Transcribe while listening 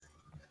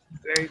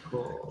Very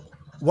cool.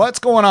 What's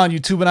going on,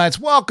 YouTubeites?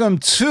 Welcome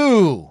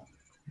to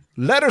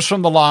Letters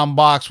from the Long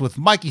Box with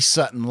Mikey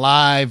Sutton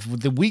live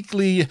with the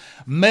weekly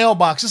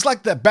mailbox. It's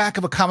like the back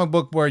of a comic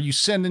book where you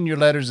send in your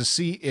letters to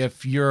see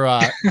if your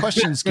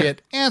questions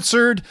get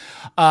answered.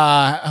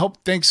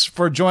 Thanks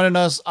for joining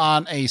us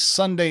on a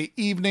Sunday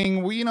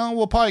evening.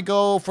 We'll probably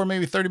go for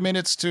maybe 30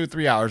 minutes to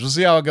 3 hours. We'll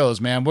see how it goes,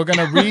 man. We're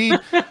going to read.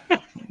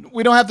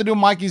 We don't have to do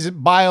Mikey's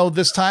bio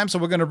this time, so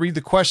we're going to read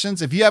the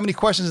questions. If you have any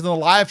questions in the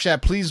live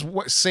chat, please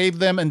save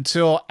them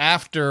until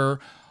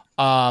after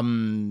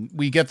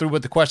we get through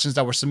with the questions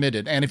that were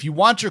submitted. And if you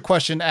want your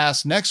question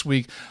asked next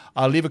week,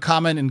 leave a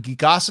comment in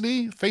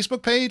Geekosity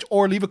Facebook page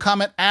or leave a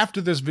comment after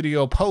this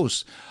video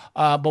post.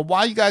 But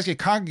while you guys get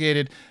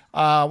congregated,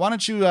 why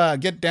don't you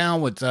get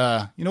down with, you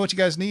know what you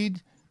guys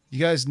need? You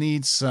guys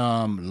need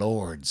some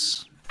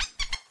lords.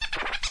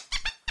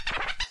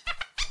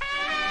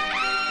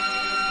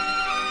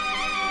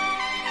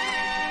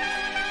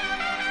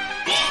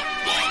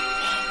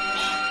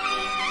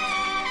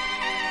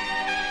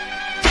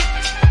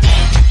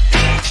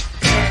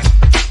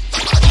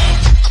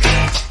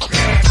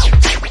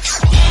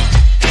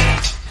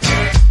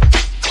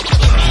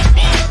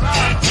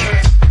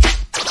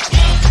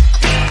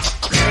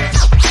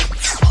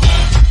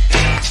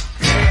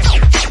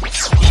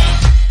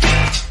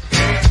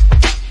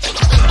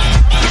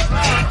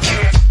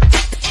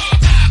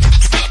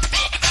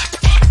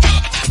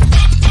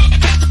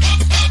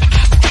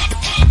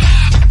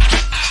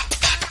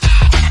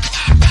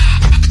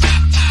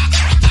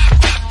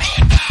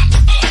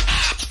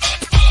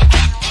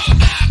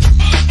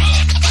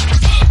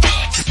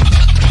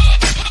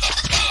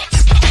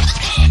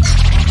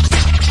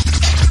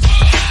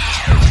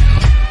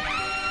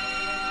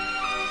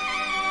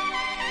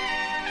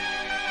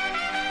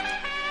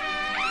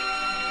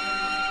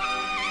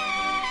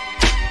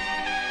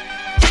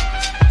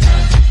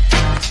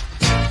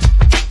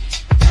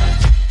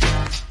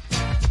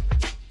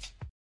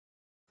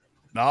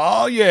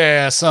 Oh,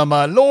 yeah, some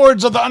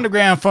Lords of the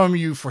Underground from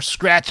you for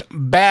Scratch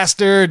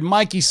Bastard.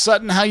 Mikey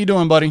Sutton, how you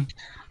doing, buddy?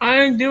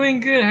 I'm doing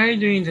good. How are you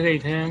doing today,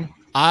 Tim?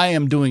 I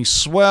am doing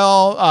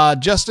swell.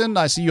 Justin,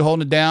 I see you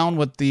holding it down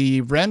with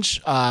the wrench.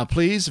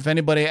 Please, if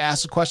anybody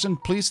asks a question,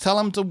 please tell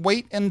them to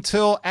wait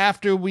until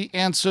after we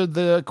answer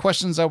the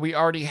questions that we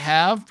already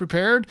have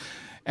prepared,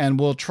 and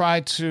we'll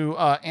try to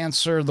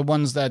answer the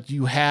ones that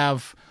you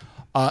have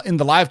in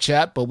the live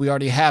chat, but we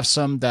already have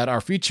some that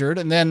are featured.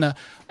 And then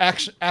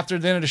after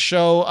the end of the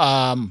show,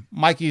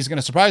 Mikey's going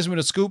to surprise me with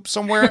a scoop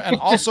somewhere. And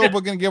also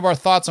we're going to give our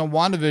thoughts on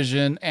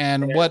WandaVision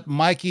and what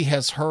Mikey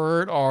has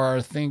heard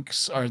or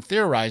thinks or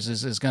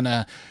theorizes is going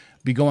to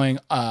be going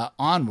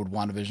on with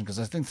WandaVision, because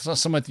I think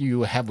some of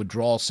you have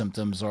withdrawal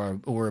symptoms or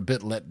were a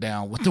bit let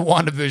down with the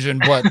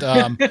WandaVision, but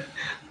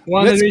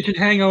WandaVision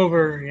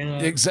hangover,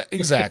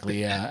 Exactly,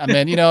 yeah. I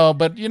mean,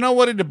 but you know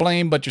what to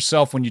blame but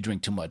yourself when you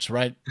drink too much,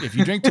 right? If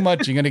you drink too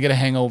much, you're going to get a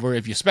hangover.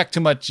 If you expect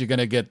too much, you're going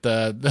to get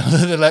the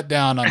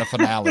letdown on the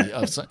finale,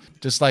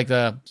 just like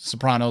the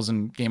Sopranos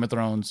and Game of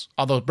Thrones.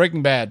 Although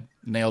Breaking Bad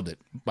nailed it,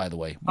 by the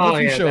way. One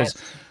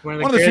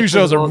of the few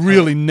shows that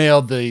really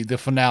nailed the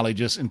finale,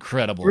 just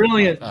incredible.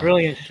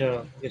 Brilliant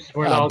show.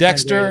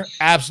 Dexter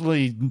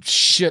absolutely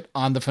shit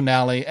on the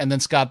finale, and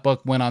then Scott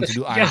Buck went on to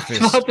do Iron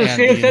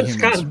Fist.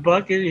 Scott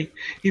Buck,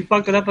 he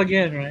fucked it up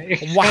again,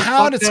 right?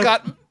 How did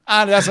Scott...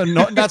 that's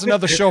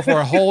another show for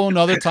a whole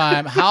nother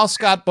time. How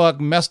Scott Buck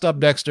messed up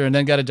Dexter and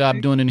then got a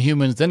job doing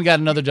Inhumans, then got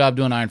another job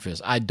doing Iron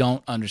Fist. I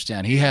don't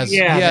understand. He has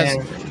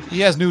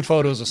nude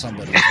photos of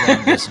somebody. Is what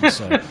I'm guessing,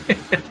 so.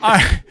 All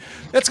right,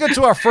 let's get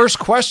to our first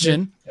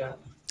question.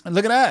 And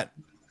look at that.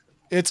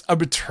 It's a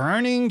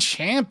returning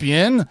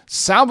champion,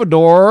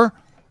 Salvador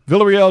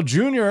Villarreal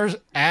Jr.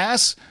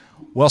 asks,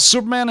 will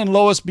Superman and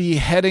Lois be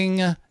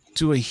heading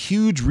to a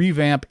huge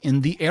revamp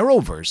in the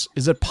Arrowverse?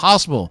 Is it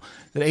possible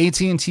that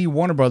AT&T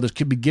Warner Brothers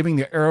could be giving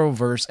the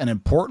Arrowverse an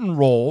important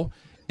role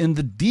in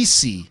the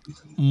DC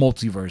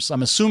multiverse?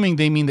 I'm assuming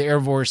they mean the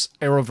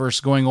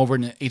Arrowverse going over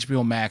to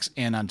HBO Max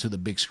and onto the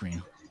big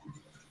screen.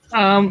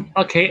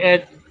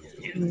 Okay,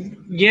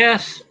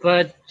 yes,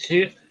 but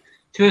to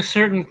a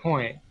certain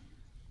point.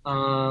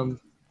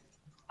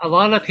 A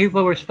lot of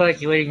people were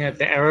speculating that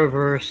the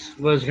Arrowverse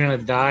was going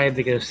to die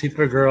because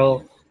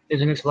Supergirl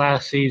is in its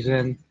last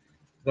season.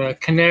 The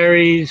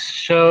Canaries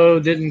show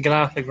didn't get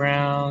off the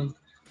ground.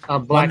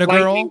 Black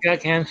Lightning got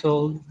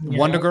canceled.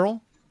 Wonder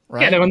Girl?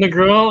 Right. Yeah, the Wonder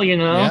Girl,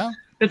 Yeah.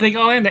 They think,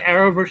 and the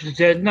Arrowverse is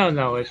dead.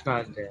 No, it's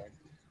not dead.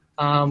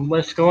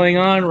 What's going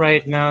on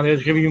right now,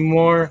 there's going to be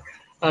more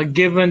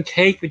give and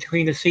take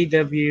between the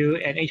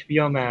CW and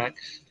HBO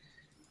Max.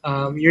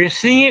 You're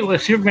seeing it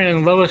with Superman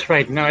and Lois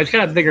right now. It's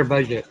got a bigger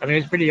budget. I mean,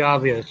 it's pretty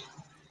obvious.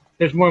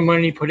 There's more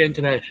money put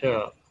into that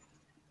show.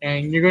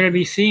 And you're going to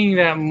be seeing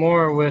that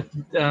more with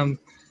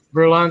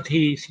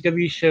Berlanti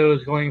CW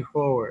shows going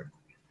forward.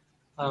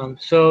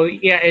 So,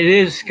 it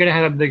is going to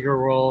have a bigger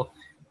role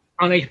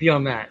on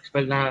HBO Max,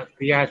 but not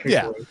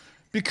theatrically.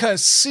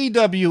 Because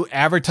CW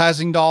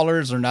advertising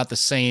dollars are not the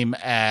same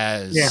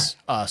as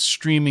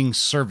streaming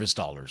service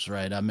dollars,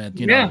 right? I mean,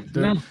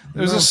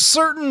 there's a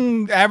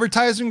certain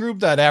advertising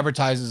group that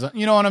advertises.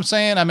 You know what I'm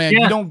saying? I mean,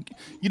 you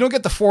don't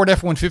get the Ford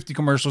F-150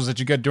 commercials that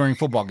you get during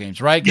football games,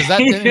 right? Because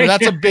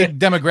that's a big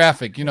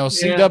demographic. You know,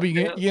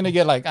 CW, you're gonna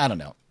get like, I don't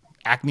know,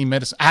 Acme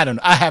Medicine.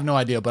 I have no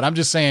idea, but I'm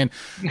just saying,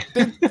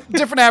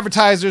 different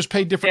advertisers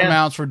pay different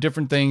amounts for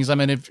different things. I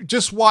mean, if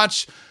just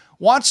watch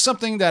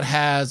something that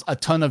has a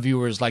ton of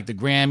viewers, like the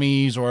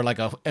Grammys or like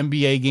a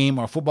NBA game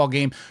or a football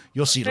game.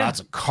 You'll see lots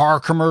of car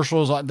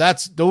commercials.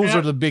 Those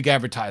are the big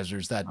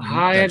advertisers that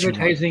high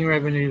advertising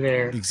revenue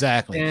there.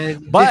 Exactly.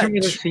 And but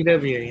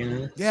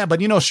CW,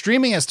 but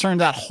streaming has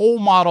turned that whole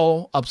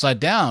model upside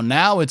down.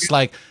 Now it's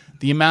like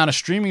the amount of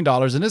streaming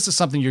dollars, and this is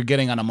something you're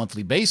getting on a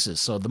monthly basis.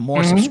 So the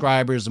more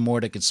subscribers, the more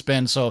they could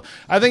spend. So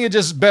I think it's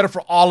just better for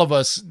all of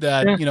us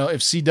that,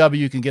 if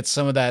CW can get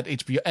some of that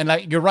HBO.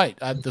 And you're right.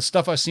 The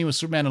stuff I've seen with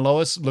Superman and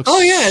Lois looks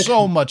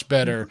so much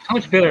better. So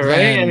much better,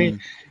 right? I mean,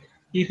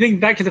 you think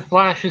back to the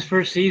Flash's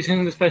first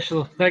season, the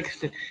special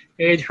effects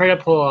they try to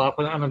pull off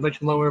on a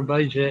much lower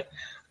budget.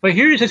 But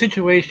here's the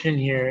situation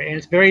here, and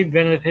it's very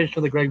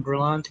beneficial to Greg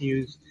Berlanti,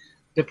 who's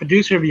the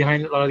producer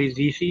behind a lot of these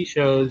DC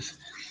shows,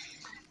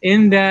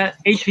 in that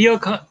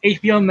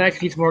HBO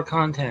Max needs more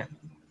content.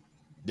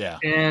 Yeah.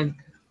 And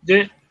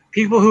the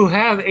people who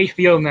have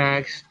HBO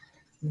Max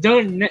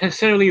don't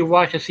necessarily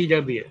watch a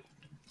CW.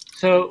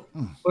 So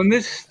when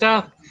this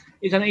stuff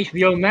is on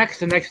HBO Max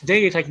the next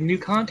day, it's like new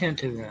content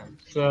to them.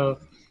 So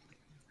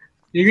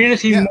you're going to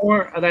see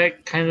more of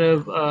that kind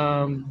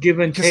of give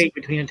and take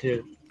between the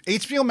two.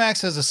 HBO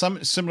Max has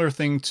a similar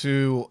thing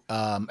to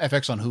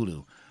FX on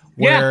Hulu.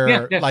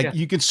 Where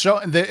you can show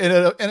and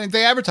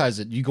they advertise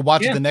it. You can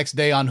watch it the next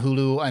day on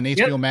Hulu and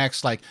HBO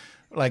Max. Like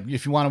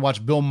if you want to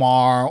watch Bill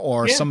Maher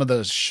or some of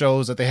the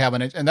shows that they have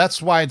on it, and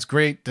that's why it's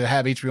great to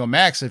have HBO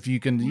Max. If you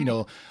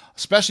can,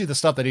 especially the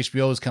stuff that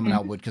HBO is coming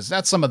out with, because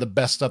that's some of the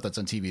best stuff that's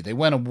on TV. They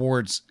win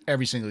awards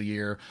every single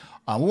year.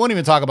 We won't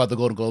even talk about the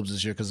Golden Globes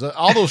this year because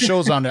all those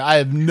shows on there I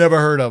have never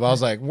heard of. I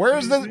was like, where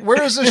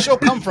does this show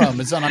come from?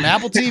 Is it on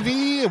Apple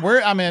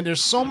TV?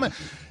 There's so many.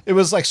 It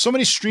was like so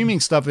many streaming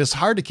stuff. It's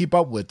hard to keep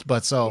up with.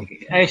 But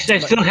I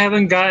still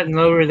haven't gotten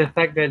over the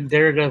fact that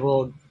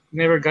Daredevil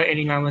never got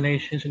any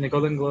nominations in the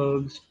Golden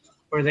Globes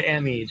or the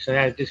Emmys. So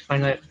I just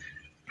find that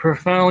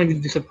profoundly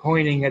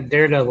disappointing that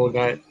Daredevil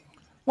got.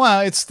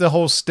 Well, it's the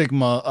whole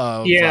stigma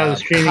of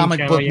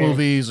comic book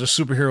movies or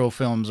superhero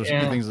films or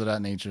things of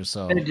that nature.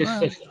 So,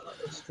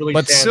 it's really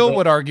sad, still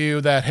would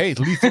argue that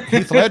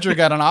Heath Ledger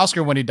got an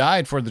Oscar when he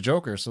died for the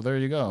Joker. So there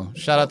you go.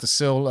 Shout out to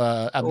Sil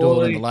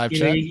Abdul in the live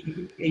chat.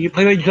 You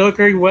play the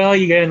Joker well,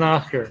 you get an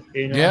Oscar.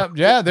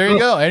 Yeah. There you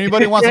go.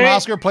 Anybody wants an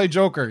Oscar, play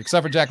Joker,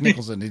 except for Jack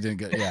Nicholson. He didn't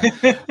get.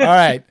 Yeah. All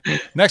right.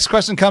 Next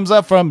question comes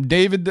up from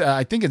David.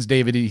 I think it's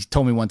David. He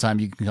told me one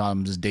time you can call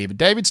him just David.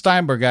 David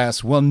Steinberg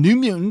asks, "Will New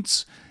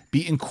Mutants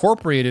be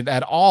incorporated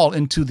at all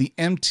into the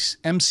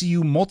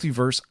MCU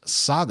multiverse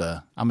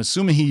saga?" I'm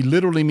assuming he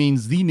literally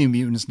means the New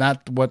Mutants,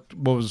 not what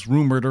was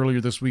rumored earlier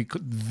this week,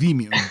 the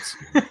Mutants.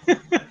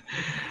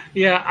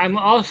 Yeah, I'm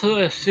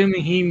also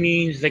assuming he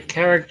means the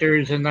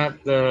characters and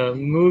not the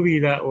movie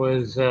that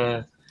was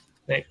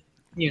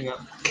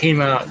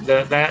came out.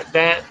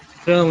 That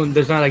film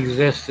does not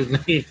exist in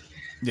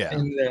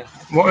the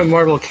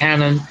Marvel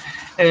canon,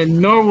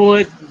 and nor will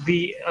it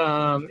be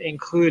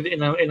included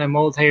in a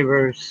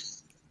multiverse.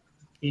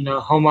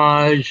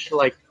 Homage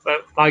like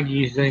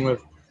Feige's doing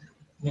with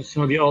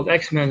some of the old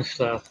X-Men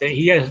stuff. That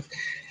he has.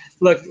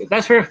 Look,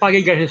 that's where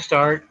Feige got his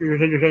start.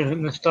 There's a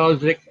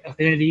nostalgic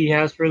affinity he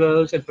has for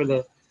those and for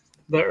the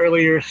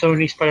earlier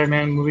Sony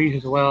Spider-Man movies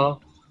as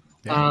well.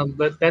 Yeah.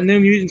 But that New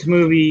Mutants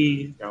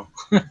movie, no.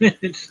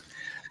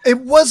 It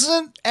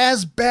wasn't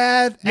as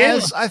bad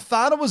as I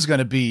thought it was going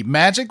to be.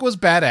 Magic was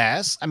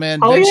badass. I mean,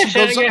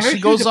 she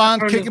goes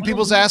on kicking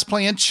people's ass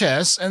playing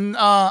chess. And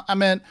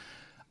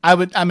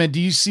do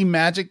you see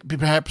Magic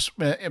perhaps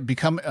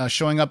become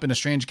showing up in a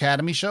Strange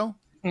Academy show?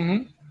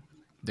 Mm-hmm.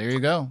 There you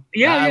go.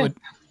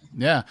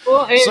 Yeah.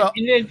 Well,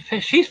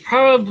 she's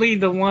probably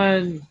the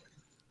one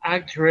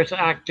actor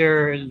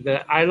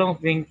that I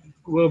don't think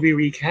will be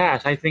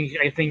recast. I think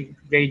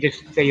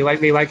they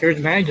like her as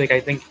Magic. I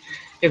think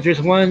if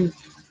there's one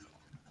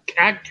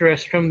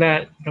actress from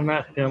that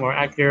film or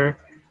actor.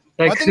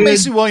 I think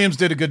Macy Williams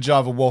did a good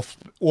job of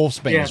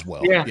Wolfsbane as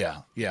well.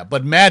 Yeah.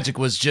 But Magic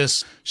was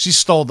just she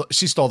stole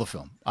the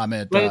film. I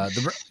mean,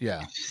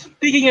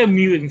 Speaking of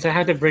mutants, I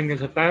had to bring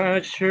this up. I'm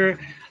not sure. I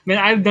mean,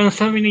 I've done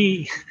so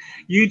many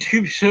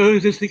YouTube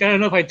shows this week. I don't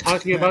know if I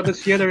talked to you about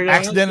this yet or not.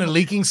 Accidentally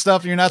leaking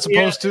stuff you're not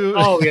supposed to.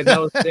 Oh yeah, that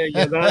was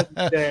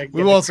there.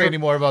 We won't say any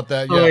more about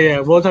that. Yeah. Oh yeah,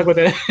 we'll talk about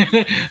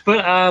that.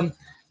 But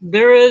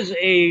there is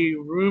a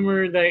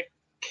rumor that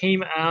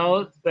came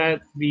out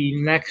that the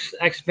next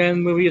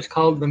X-Men movie is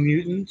called The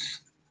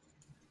Mutants,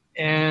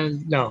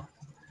 and no.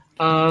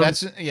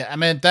 That's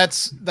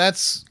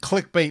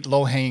clickbait,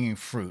 low hanging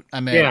fruit. I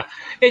mean,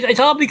 it's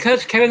all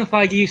because Kevin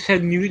Feige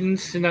said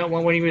mutants in that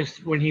one when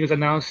he was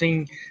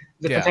announcing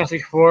the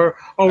Fantastic Four.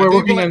 Oh, we're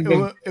working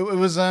on it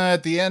was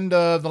at the end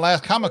of the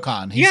last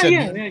Comic-Con. He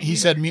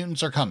said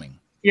mutants are coming.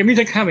 Yeah,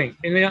 mutants are coming,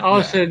 and then all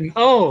of a sudden,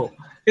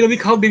 it'll be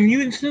called the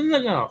Mutants.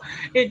 No.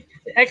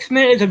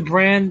 X-Men is a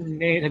brand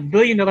name, $1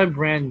 billion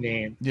brand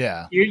name.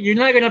 Yeah, you're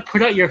not gonna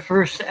put out your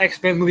first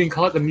X-Men movie and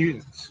call it the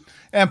Mutants.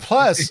 And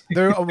plus,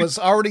 there was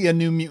already a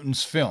New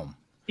Mutants film.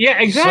 Yeah,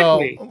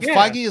 exactly. So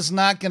Feige is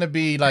not going to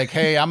be like,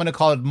 "Hey, I'm going to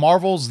call it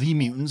Marvel's The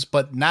Mutants,"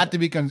 but not to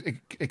be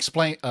confused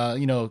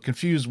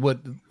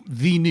with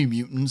The New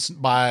Mutants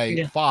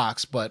by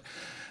Fox. But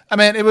I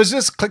mean, it was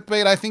just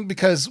clickbait, I think,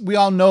 because we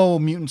all know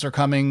mutants are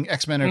coming,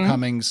 X-Men are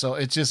coming, so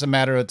it's just a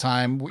matter of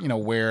time,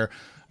 where.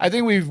 I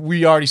think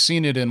we already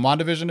seen it in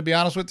WandaVision, to be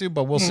honest with you,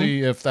 but we'll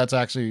see if that's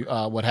actually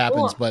what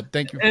happens. Well, but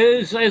thank you.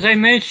 As I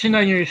mentioned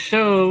on your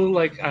show,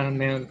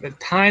 the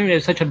time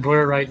is such a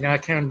blur right now. I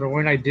can't remember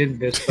when I did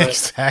this. But,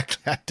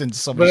 exactly. I did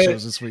so many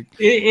shows this week.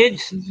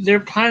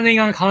 They're planning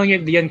on calling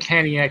it the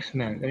Uncanny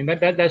X-Men. I mean,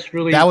 that's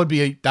really... That would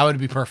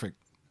be perfect.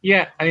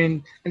 Yeah, I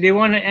mean, and they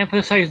want to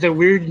emphasize the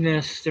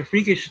weirdness, the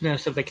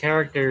freakishness of the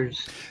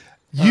characters.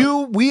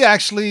 We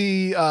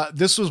actually,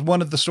 this was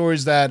one of the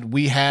stories that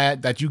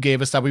you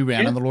gave us that we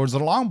ran on the Lords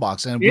of the Long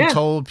Box. And we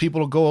told people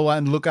to go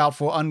and look out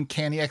for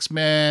Uncanny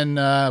X-Men.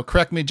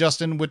 Correct me,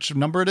 Justin, which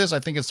number it is. I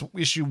think it's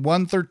issue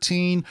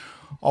 113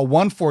 or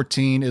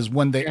 114 is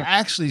when they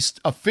actually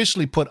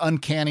officially put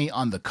Uncanny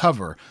on the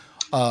cover.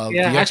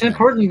 That's an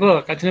important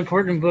book. That's an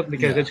important book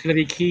because it's going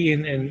to be key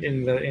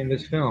in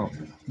this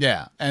film.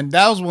 Yeah, and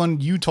that was when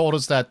you told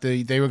us that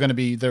they were going to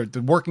be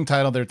the working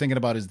title they're thinking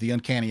about is the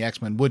Uncanny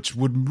X-Men, which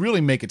would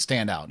really make it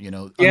stand out.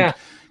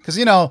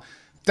 Because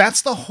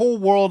that's the whole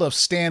world of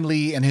Stan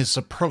Lee and his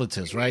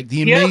superlatives, right?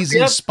 The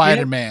Amazing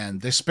Spider-Man,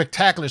 the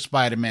Spectacular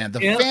Spider-Man, the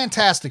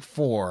Fantastic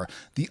Four,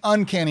 the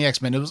Uncanny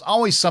X-Men. It was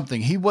always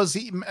something.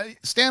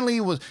 Stan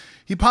Lee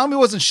he probably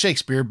wasn't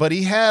Shakespeare, but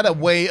he had a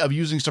way of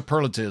using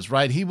superlatives,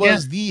 right? He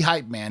was the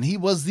hype man. He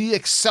was the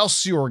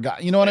Excelsior guy.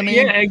 You know what I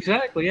mean? Yeah,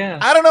 exactly, yeah.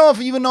 I don't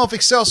know if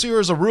Excelsior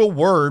is a real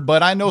word,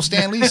 but I know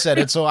Stan Lee said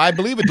it, so I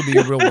believe it to be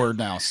a real word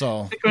now.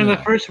 So it's one of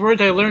the first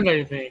words I learned,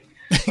 I think.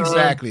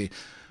 Exactly.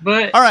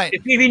 But all right.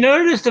 If you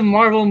notice, the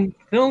Marvel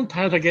film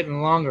titles are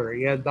getting longer.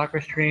 You have Doctor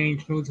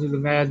Strange, Smooth Through the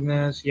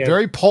Madness.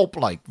 Very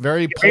pulp-like,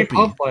 very pulpy. Very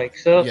pulp-like.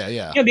 So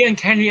yeah. The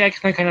Uncanny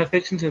X-Men kind of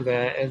fits into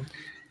that, and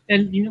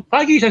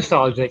Feige's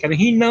nostalgic. I mean,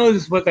 he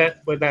knows what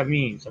that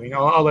means. I mean,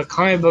 all the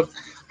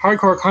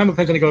hardcore comic book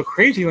fans are going to go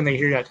crazy when they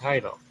hear that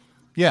title.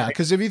 Yeah,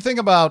 because if you think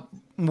about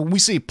when we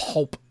say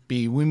pulp.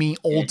 We mean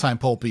old time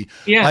pulpy.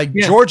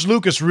 George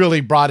Lucas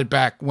really brought it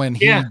back when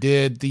he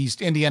did these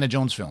Indiana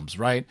Jones films,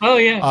 right? Oh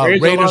yeah,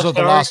 Raiders of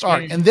the Lost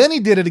Ark, and then he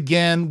did it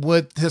again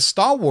with his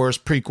Star Wars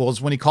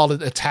prequels when he called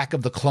it Attack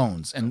of the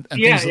Clones and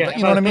things like that.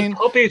 You know what I mean?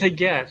 Pulpy is a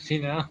guess,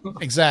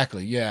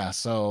 Exactly. Yeah.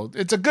 So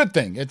it's a good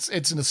thing.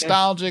 It's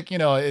nostalgic.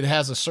 It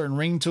has a certain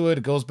ring to it.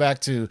 It goes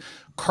back to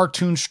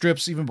cartoon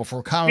strips even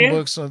before comic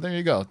books. So there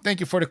you go.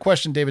 Thank you for the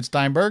question, David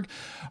Steinberg.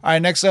 All right,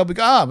 next up we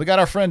got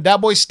our friend Dat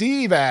Boy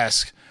Steve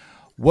ask.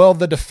 Will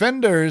the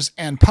Defenders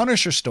and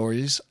Punisher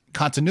stories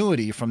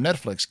continuity from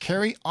Netflix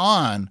carry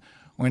on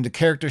when the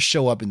characters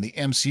show up in the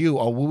MCU,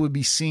 or will we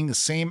be seeing the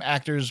same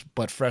actors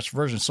but fresh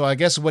versions? So I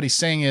guess what he's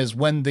saying is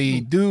when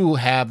they do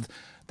have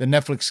the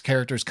Netflix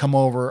characters come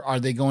over, are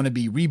they going to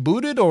be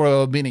rebooted or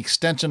will it be an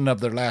extension of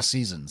their last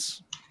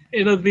seasons?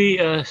 It'll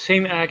be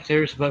same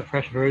actors but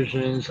fresh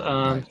versions.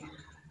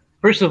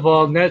 First of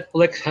all,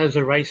 Netflix has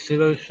the rights to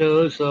those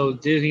shows, so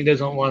Disney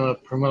doesn't want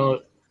to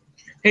promote.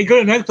 Hey,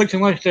 go to Netflix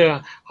and watch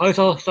how it's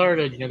all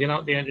started. They're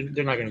not going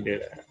to do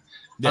that.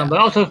 Yeah. But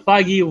also,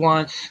 Feige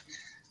wants.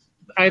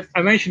 I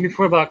mentioned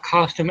before about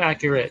costume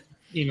accurate,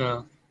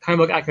 comic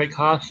book accurate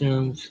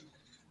costumes.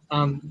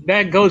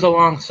 That goes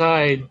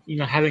alongside,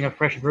 having a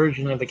fresh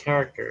version of the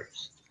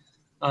characters.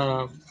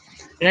 And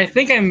I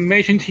think I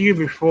mentioned to you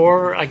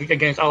before,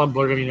 against all of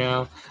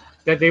boredom,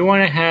 that they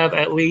want to have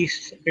at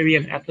least maybe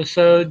an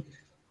episode,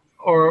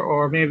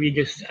 or maybe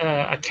just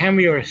a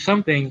cameo or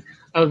something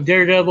of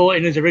Daredevil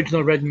in his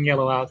original red and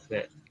yellow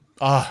outfit.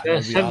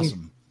 That'd be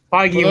awesome.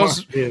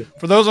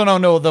 For those who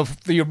don't know,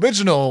 the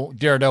original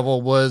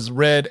Daredevil was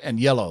red and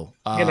yellow.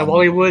 The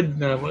Bollywood.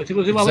 Was it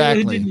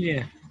exactly.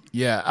 Bollywood?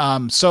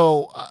 Yeah.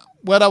 So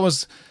what I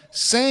was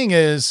saying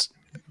is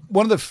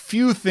one of the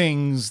few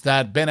things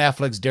that Ben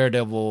Affleck's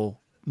Daredevil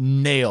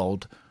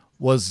nailed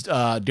was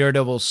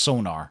Daredevil's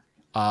sonar.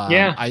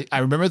 I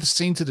remember the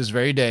scene to this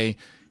very day.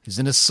 He's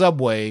in a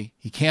subway.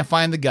 He can't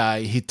find the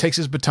guy. He takes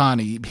his baton.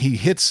 He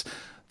hits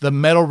the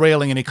metal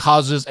railing and it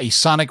causes a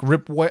sonic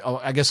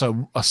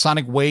a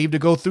sonic wave to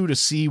go through to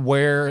see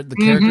where the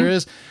character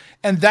is.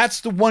 And that's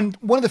the one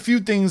of the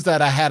few things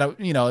that I had.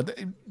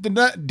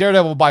 The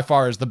Daredevil by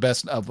far is the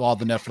best of all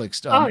the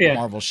Netflix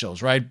Marvel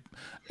shows, right?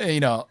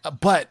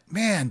 But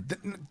man,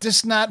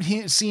 just not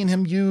seeing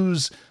him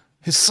use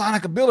his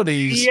sonic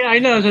abilities. Yeah, I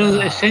know. It's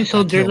an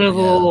essential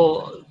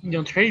Daredevil.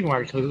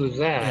 Trademark. So it was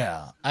that.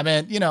 Yeah, I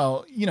mean,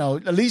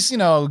 at least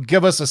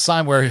give us a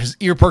sign where his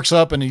ear perks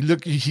up and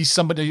he's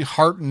somebody's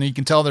heart and you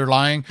can tell they're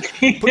lying.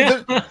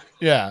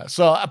 Yeah.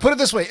 So I put it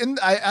this way.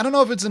 I don't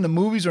know if it's in the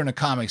movies or in the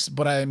comics,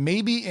 but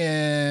maybe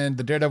in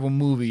the Daredevil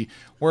movie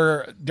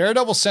where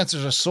Daredevil's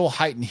senses are so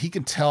heightened, he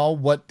can tell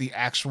what the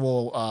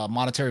actual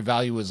monetary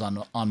value is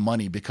on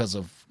money because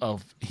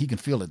of he can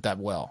feel it that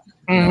well.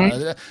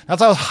 Mm-hmm.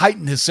 That's how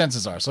heightened his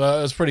senses are. So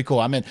it was pretty cool.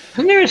 I mean,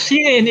 have you ever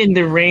seen it in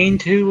The Rain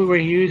too, where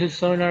he uses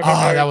sonar?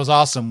 Oh, that was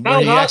awesome. Where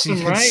he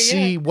actually could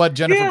see what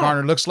Jennifer Yeah.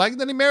 Garner looks like.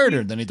 Then he married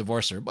her. Then he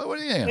divorced her. But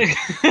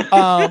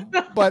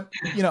but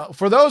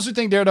for those who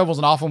think Daredevil's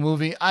an awful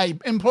movie, I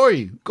implore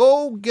you,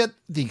 go get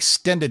the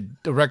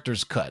extended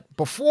director's cut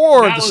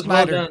before That the was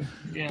well Snyder done.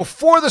 Yeah.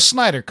 before the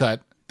Snyder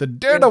cut. The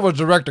Daredevil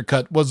director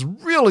cut was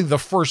really the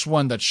first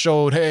one that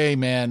showed, hey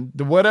man,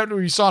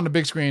 whatever you saw on the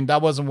big screen,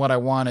 that wasn't what I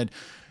wanted.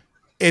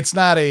 It's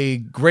not a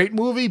great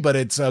movie, but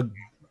it's a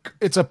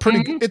it's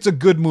a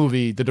good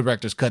movie. The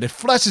director's cut. It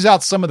fleshes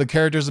out some of the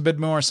characters a bit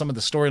more, some of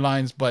the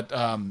storylines, but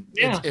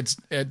it's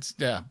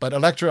But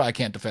Elektra, I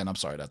can't defend. I'm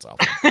sorry, that's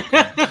awful.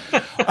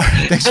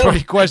 Thanks for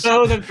your question. That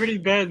was a pretty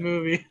bad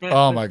movie.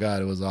 Oh my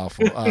god, it was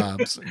awful.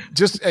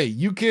 Hey,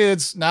 you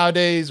kids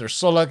nowadays are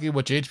so lucky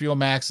with your HBO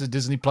Maxes,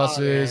 Disney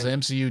Pluses,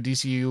 MCU,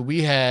 DCU.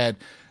 We had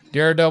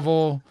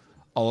Daredevil,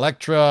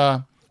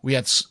 Elektra. We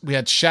had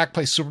Shaq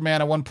play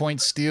Superman at one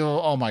point.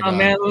 Steel. Oh my god.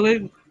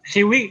 Man,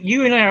 see,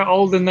 you and I are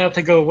old enough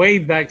to go way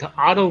back to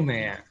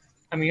Automan.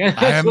 I mean,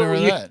 I remember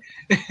that.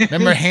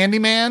 Remember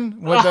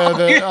Handyman with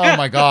oh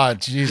my god,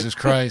 Jesus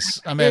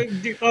Christ! I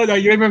mean, oh no,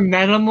 you remember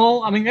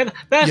Manimal? I mean,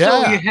 that's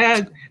all you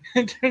had.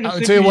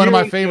 I'll tell you one of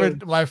my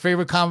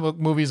favorite comic book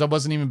movies that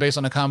wasn't even based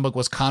on a comic book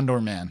was Condor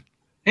Man.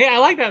 Hey, I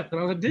like that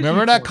film.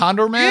 Remember that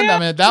Condor Man? Yeah, I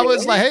mean, that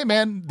was like, hey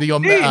man,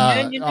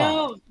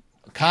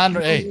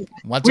 Condor. Hey,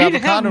 watch out for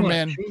Condor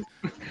Man.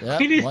 Yeah,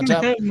 he didn't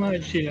have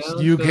much,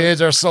 You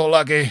kids are so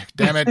lucky.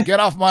 Damn it. Get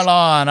off my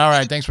lawn. All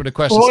right. Thanks for the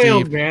question,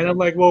 Spoiled, Steve. Man. I'm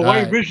like, well,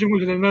 White Vision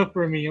wasn't enough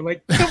for me. I'm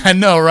like, I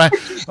know, right?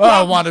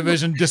 Oh,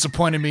 WandaVision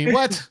disappointed me.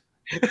 What?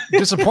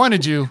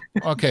 Disappointed you?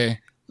 Okay.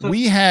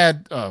 We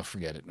had,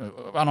 forget it.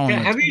 I don't know.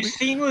 Have you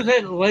seen, was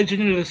that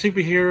Legend of the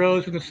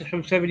Superheroes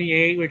from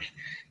 78, which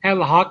had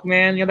the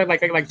Hawkman? You had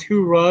like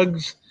two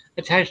rugs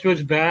attached to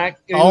his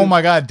back.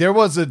 My god,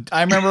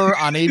 I remember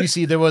on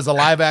ABC there was a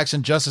live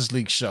action Justice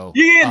League show.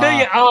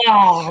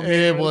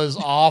 It was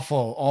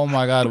awful. Oh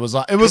my god, it was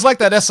like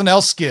that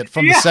SNL skit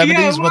from the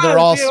 70s where they're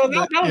all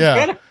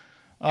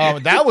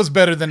that was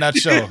better than that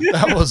show.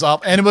 That was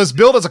awful. And it was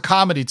billed as a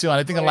comedy too. And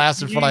I think it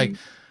lasted for like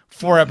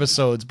 4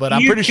 episodes, but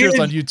I'm pretty sure it's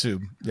on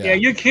YouTube. Yeah,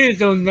 your kids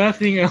know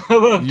nothing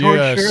about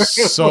torture. You're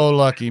so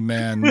lucky,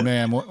 man.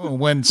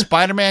 When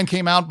Spider-Man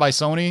came out by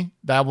Sony,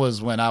 that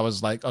was when I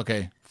was like,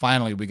 okay,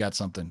 finally, we got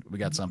something.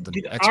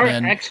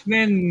 X-Men. Our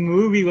X-Men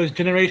movie was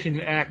Generation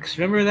X.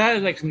 Remember that? It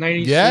was like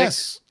 96.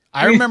 Yes.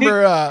 I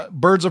remember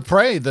Birds of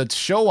Prey, the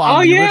show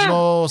on the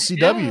original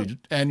CW.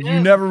 And you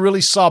never really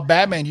saw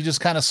Batman. You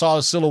just kind of saw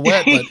a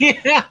silhouette.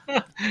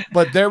 But,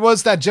 but there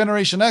was that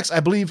Generation X.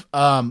 I believe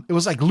it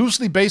was like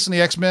loosely based on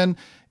the X-Men.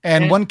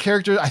 And one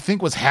character, I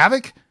think, was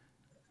Havoc.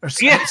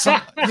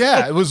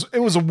 It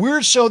was a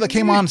weird show that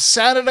came on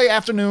Saturday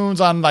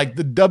afternoons on like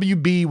the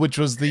WB, which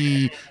was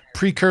the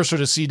precursor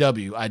to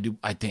CW.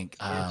 I think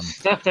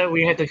stuff that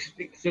we had to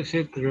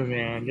sit through,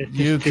 man.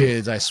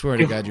 Kids, I swear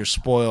to God, you're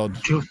spoiled.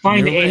 To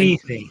find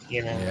anything,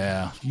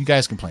 Yeah, you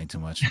guys complain too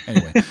much.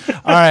 Anyway,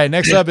 all right.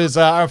 Next up is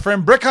our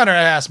friend Brick Hunter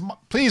asks,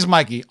 "Please,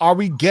 Mikey, are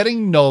we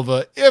getting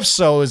Nova? If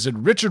so, is it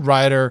Richard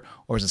Rider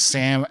or is it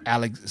Sam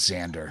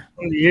Alexander?"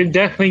 You're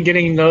definitely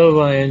getting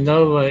Nova, and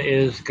Nova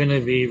is going to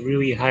be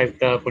really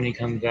hyped up when he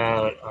comes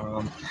out.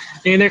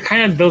 They're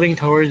kind of building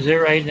towards it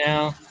right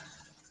now.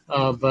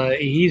 But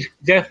he's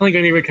definitely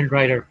going to be Richard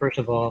Rider, first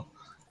of all.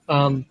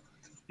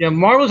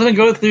 Marvel's going to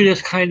go through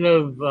this kind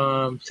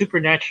of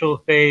supernatural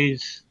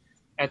phase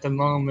at the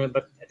moment,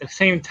 but at the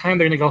same time,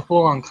 they're going to go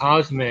full-on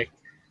cosmic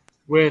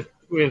with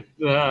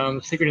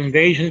Secret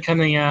Invasion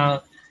coming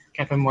out,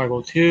 Captain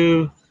Marvel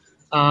 2.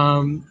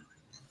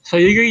 So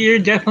you're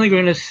definitely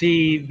going to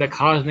see the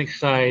cosmic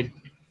side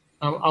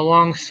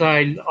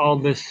alongside all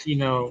this,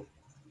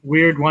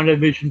 weird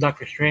WandaVision,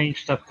 Doctor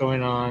Strange stuff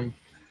going on.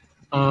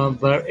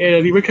 But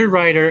it'll be Richard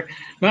Rider.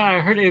 Now, I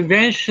heard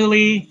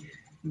eventually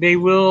they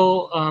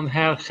will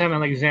have Sam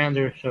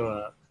Alexander show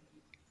up.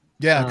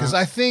 Yeah, because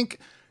I think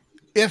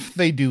if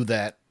they do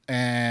that,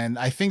 and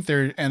I think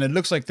it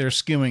looks like they're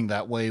skewing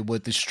that way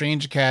with the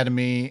Strange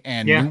Academy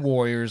and New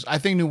Warriors. I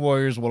think New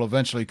Warriors will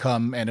eventually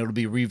come and it'll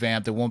be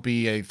revamped. It won't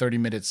be a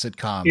 30-minute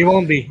sitcom. It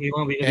won't be.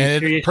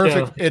 And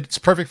it's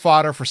perfect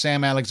fodder for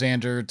Sam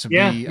Alexander to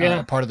be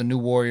part of the New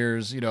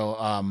Warriors.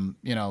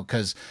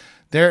 Because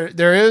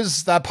there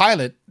is that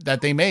pilot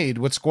that they made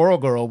with Squirrel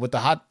Girl with the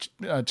hot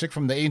chick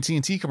from the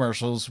AT&T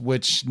commercials,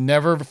 which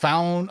never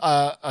found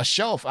a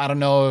shelf. I don't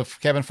know if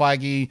Kevin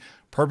Feige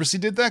purposely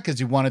did that because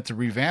he wanted to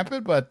revamp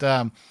it, but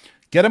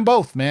get them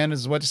both, man,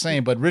 is what you're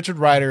saying. But Richard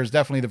Rider is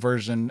definitely the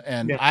version,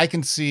 and I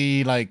can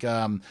see like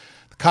the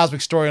cosmic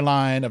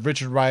storyline of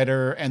Richard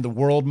Rider and the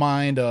world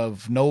mind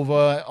of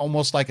Nova,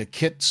 almost like a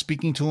Kit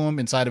speaking to him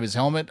inside of his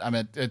helmet. I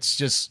mean, it's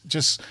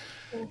just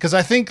because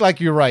I think like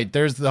you're right.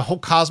 There's the whole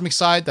cosmic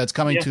side that's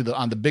coming to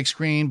on the big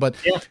screen, but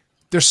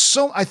there's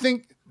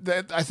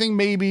I think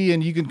maybe,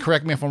 and you can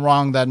correct me if I'm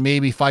wrong, that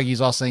maybe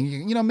Feige's also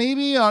saying,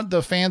 maybe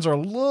the fans are a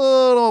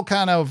little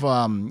kind of,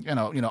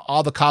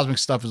 all the cosmic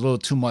stuff is a little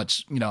too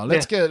much.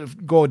 Let's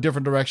go a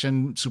different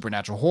direction.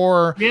 Supernatural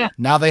horror. Yeah.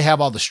 Now they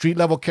have all the street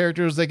level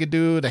characters they could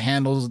do to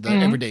handle the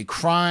everyday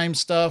crime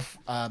stuff.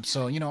 Kevin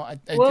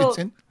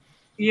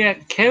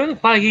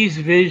Feige's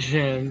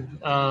vision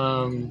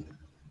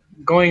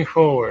going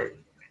forward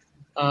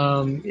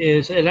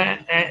is,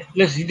 and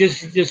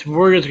this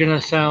word is going to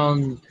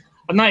sound.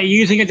 I'm not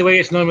using it the way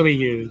it's normally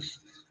used.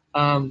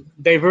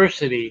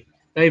 Diversity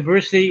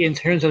in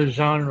terms of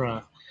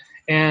genre,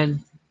 and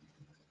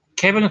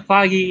Kevin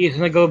Feige is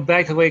going to go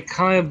back to the way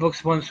comic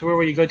books once were,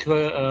 where you go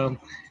to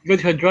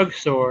a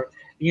drugstore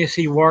and you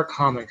see war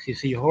comics, you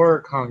see horror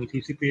comics,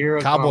 you see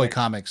superhero cowboy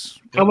comics.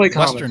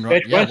 Western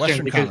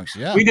Western comics.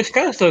 Yeah, we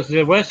discussed those.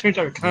 The westerns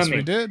are coming. Yes,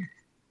 we did.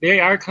 They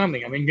are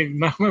coming. I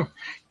mean,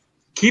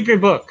 keep your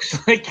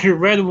books like your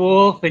Red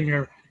Wolf and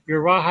your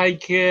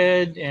Rawhide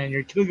Kid and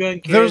your Two Gun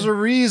Kid. There's a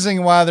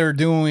reason why they're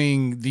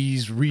doing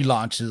these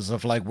relaunches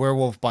of like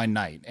Werewolf by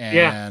Night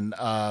and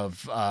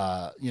of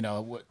what's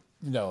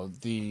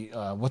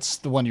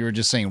the one you were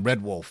just saying,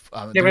 Red Wolf.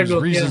 There's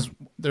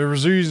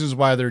reasons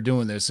why they're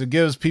doing this. It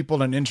gives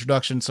people an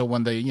introduction, so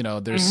when they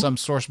there's some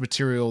source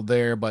material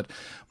there. But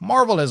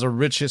Marvel has a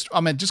rich history.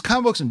 I mean, just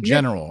comic books in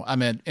general. I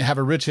mean, have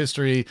a rich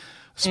history,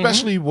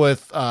 especially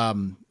with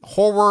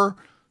horror,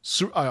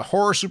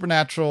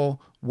 supernatural,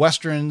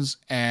 westerns,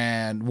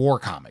 and war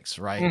comics,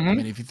 right? I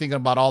mean, if you're thinking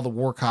about all the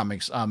war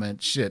comics, I mean,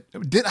 shit.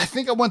 I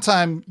think at one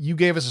time you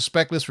gave us a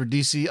spec list for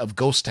DC of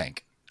Ghost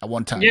Tank at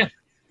one time? Yeah.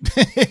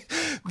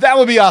 That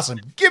would be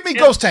awesome. Give me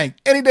Ghost Tank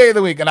any day of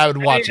the week, and I would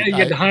watch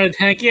it. The Hunter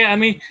Tank. Yeah, I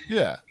mean,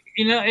 Kevin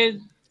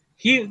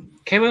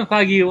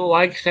Feige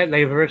likes that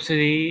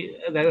diversity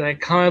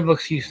that comic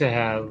books used to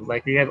have.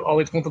 Like, we have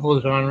always multiple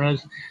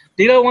genres.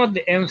 They don't want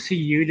the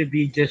MCU to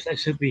be just a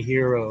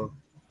superhero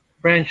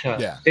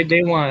franchise. Yeah.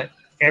 They want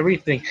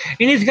everything,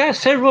 and he's got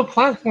several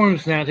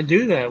platforms now to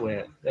do that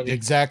with.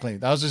 Exactly.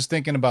 I was just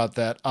thinking about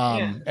that.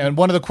 And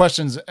one of the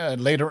questions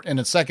later in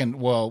a second,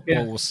 we'll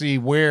see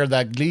where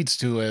that leads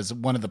to as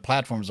one of the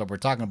platforms that we're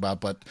talking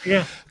about. But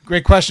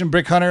great question,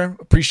 Brick Hunter.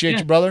 Appreciate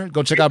you, brother.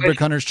 Go check out Brick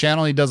Hunter's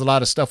channel. He does a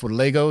lot of stuff with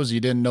Legos. You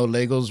didn't know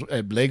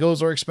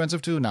Legos are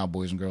expensive too? Now,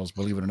 boys and girls,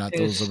 believe it or not,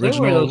 those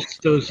original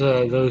those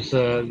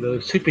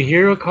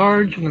superhero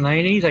cards from the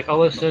 90s, like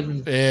all of a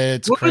sudden,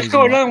 what's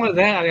going on with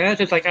that? I mean, that's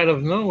just like out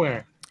of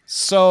nowhere.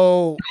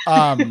 So,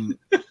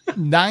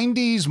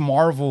 90s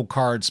Marvel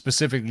cards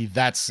specifically,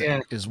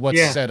 is what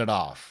set it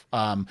off.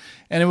 And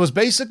it was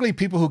basically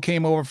people who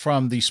came over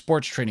from the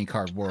sports trading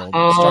card world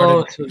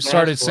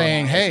started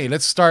saying, "Hey,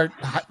 let's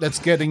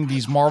getting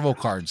these Marvel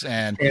cards."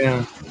 And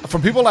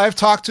from people I've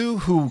talked to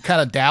who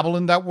kind of dabble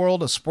in that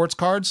world of sports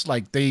cards,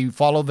 like they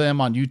follow them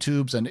on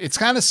YouTube's, and it's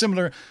kind of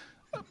similar,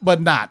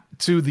 but not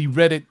to the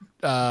Reddit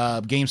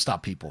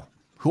GameStop people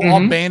who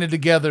all banded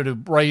together to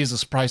raise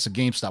the price of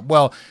GameStop.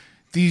 Well,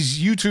 these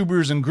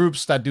YouTubers and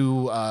groups that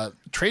do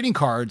trading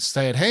cards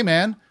said, "Hey,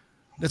 man,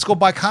 let's go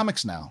buy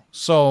comics now."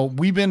 So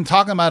we've been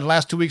talking about it the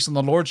last 2 weeks on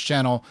the Lord's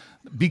channel.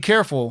 Be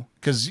careful,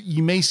 because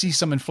you may see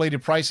some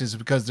inflated prices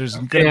because there's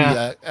going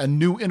to be a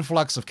new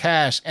influx of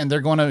cash, and they're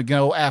going to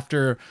go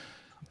after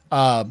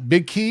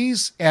big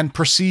keys and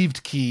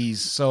perceived keys.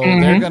 So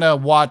they're going to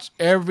watch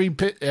every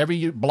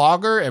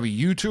blogger, every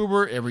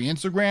YouTuber, every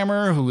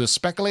Instagrammer who is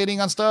speculating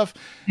on stuff.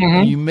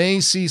 And you may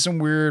see some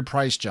weird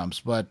price jumps,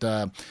 but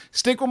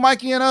stick with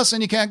Mikey and us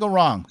and you can't go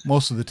wrong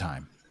most of the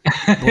time.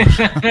 All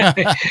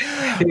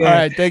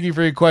right. Thank you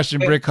for your question,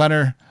 Brick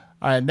Hunter.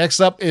 All right. Next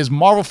up is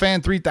Marvel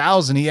Fan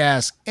 3000. He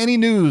asks, any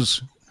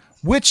news?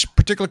 Which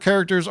particular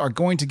characters are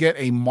going to get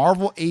a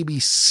Marvel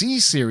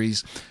ABC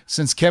series,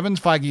 since Kevin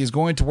Feige is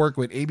going to work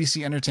with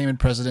ABC Entertainment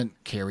president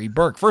Kerry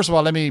Burke? First of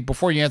all,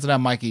 before you answer that,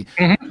 Mikey,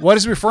 what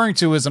he's referring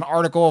to is an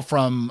article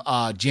from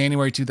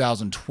January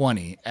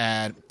 2020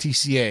 at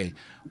TCA,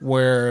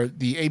 where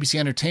the ABC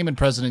Entertainment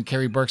president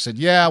Kerry Burke said,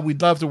 "Yeah,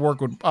 we'd love to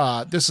work with."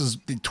 This is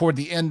toward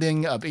the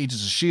ending of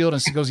Agents of S.H.I.E.L.D.,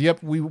 and he goes,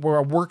 "Yep,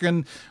 we're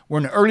in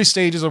the early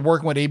stages of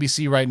working with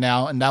ABC right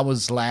now," and that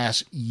was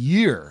last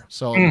year.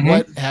 So,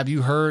 what have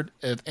you heard,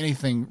 if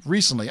anything,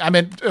 recently? I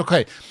mean,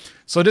 okay,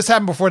 so this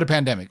happened before the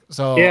pandemic.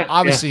 So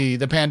obviously,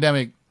 the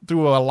pandemic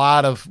threw a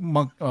lot of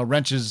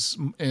wrenches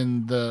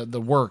in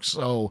the works.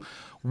 So,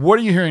 what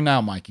are you hearing now,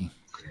 Mikey?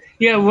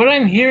 Yeah, what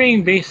I'm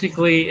hearing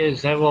basically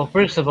is that, well,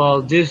 first of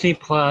all, Disney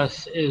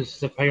Plus is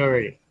the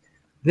priority.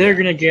 They're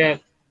going to get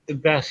the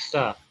best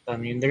stuff. I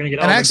mean, they're going to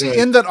get all the good.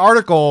 In that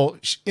article,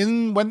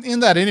 in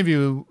that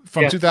interview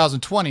from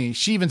 2020,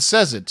 she even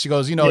says it. She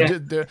goes,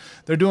 they're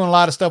doing a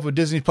lot of stuff with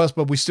Disney Plus,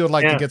 but we still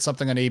like to get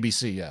something on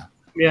ABC. Yeah.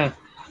 Yeah.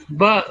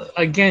 But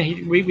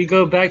again, we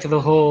go back to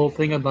the whole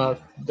thing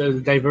about the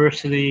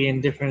diversity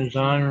in different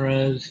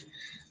genres.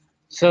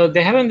 So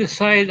they haven't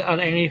decided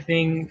on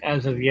anything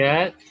as of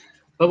yet.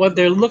 But what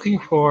they're looking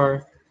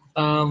for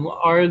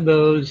are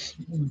those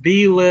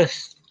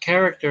B-list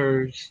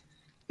characters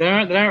They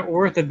aren't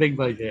worth a big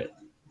budget.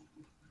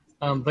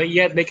 But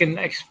yet they can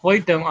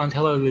exploit them on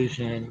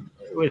television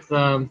with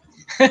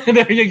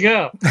there you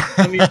go.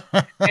 I mean,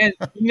 and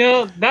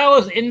that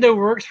was in the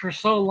works for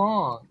so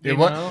long.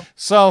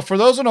 So for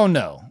those who don't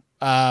know,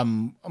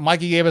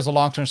 Mikey gave us a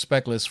long-term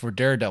spec list for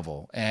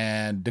Daredevil,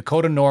 and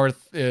Dakota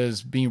North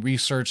is being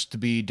researched to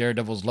be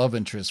Daredevil's love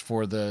interest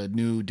for the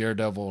new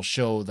Daredevil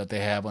show that they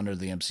have under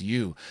the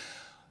MCU.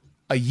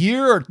 A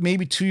year or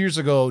maybe 2 years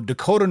ago,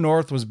 Dakota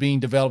North was being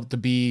developed to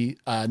be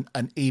an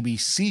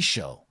ABC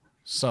show.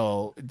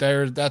 So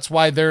that's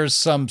why there's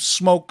some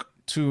smoke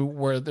to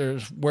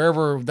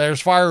wherever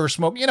there's fire or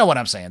smoke. You know what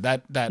I'm saying?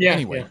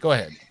 Anyway, go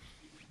ahead.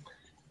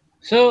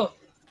 So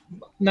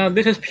now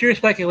this is pure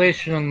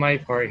speculation on my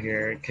part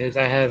here because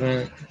I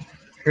haven't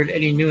heard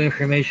any new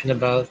information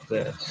about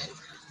this.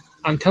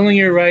 I'm telling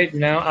you right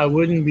now, I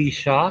wouldn't be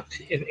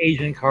shocked if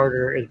Agent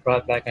Carter is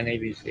brought back on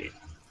ABC.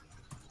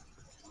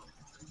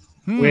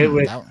 With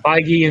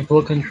Feige in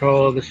full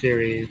control of the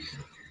series.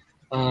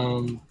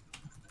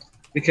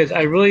 Because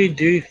I really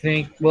do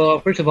think, well,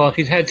 first of all,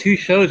 she's had 2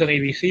 shows on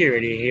ABC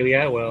already, Haley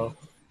Atwell.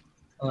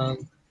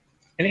 And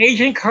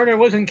Agent Carter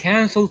wasn't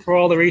canceled for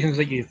all the reasons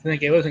that you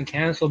think. It wasn't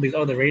canceled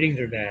because, the ratings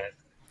are bad.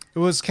 It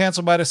was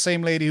canceled by the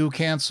same lady who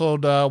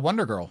canceled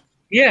Wonder Girl.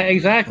 Yeah,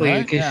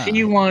 exactly. Because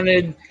she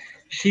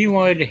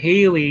wanted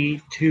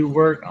Haley to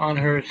work on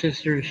her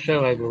sister's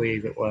show, I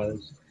believe it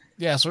was.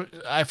 Yeah, so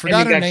I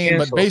forgot her name,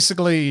 canceled. But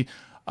basically...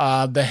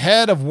 the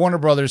head of Warner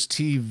Brothers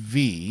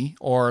TV,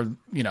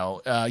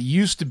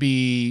 used to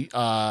be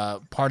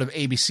part of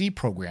ABC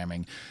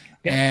programming,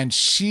 and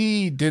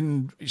she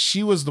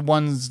was the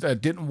ones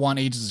that didn't want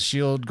Agents of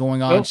S.H.I.E.L.D.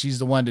 going on. Nope. She's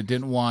the one that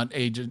didn't want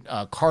Agent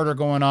Carter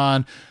going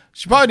on.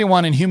 She probably didn't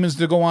want Inhumans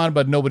to go on,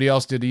 but nobody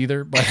else did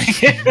either. But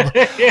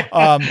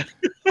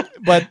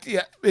but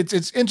yeah,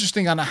 it's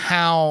interesting on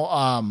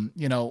how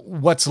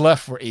what's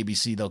left for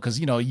ABC though, because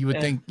you would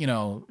think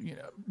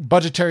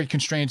budgetary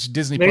constraints,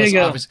 Disney Plus,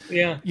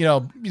 obviously,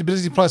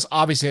 Disney Plus,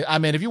 obviously. I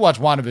mean, if you watch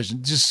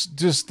WandaVision,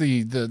 just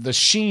the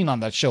sheen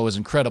on that show is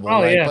incredible,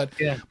 right?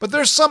 But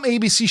there's some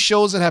ABC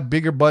shows that have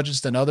bigger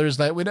budgets than others.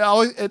 That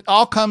it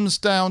all comes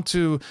down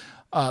to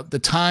the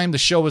time the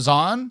show is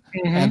on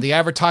and the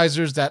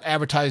advertisers that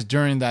advertise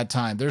during that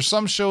time. There's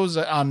some shows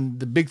on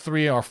the big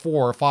 3 or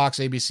 4, Fox,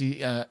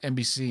 ABC,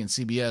 NBC, and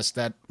CBS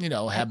that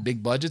have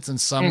big budgets,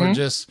 and some are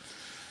just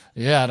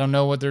I don't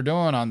know what they're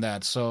doing on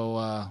that.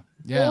 So.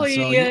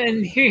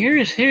 And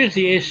here's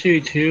the issue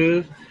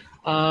too.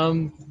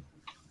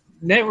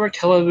 Network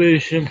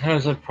television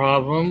has a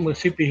problem with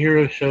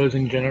superhero shows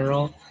in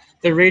general.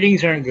 The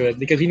ratings aren't good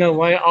because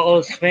why? All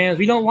us fans,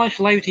 we don't watch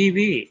live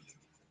TV.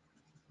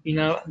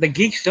 The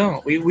geeks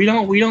don't. We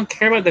don't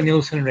care about the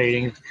Nielsen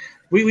ratings.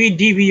 We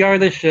DVR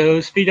the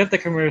shows, speed up the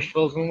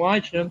commercials, and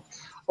watch them,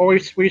 or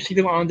we see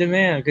them on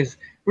demand because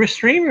we're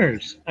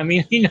streamers. I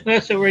mean,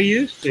 that's what we're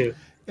used to.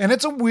 And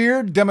it's a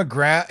weird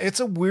It's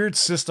a weird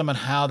system on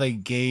how they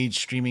gauge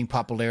streaming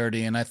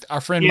popularity. And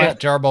our friend Matt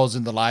Jarbo is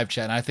in the live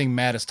chat, and I think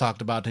Matt has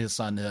talked about this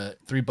on the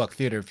 $3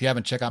 Theater. If you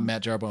haven't checked out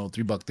Matt Jarbo on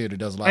 $3 Theater,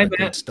 does a lot of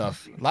great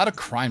stuff, a lot of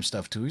crime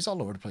stuff too. He's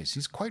all over the place.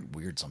 He's quite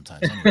weird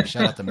sometimes. Anyway,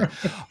 shout out to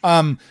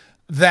Matt.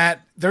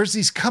 That there's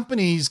these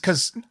companies,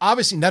 because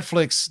obviously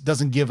Netflix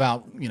doesn't give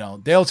out,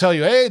 they'll tell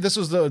you, hey, this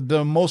was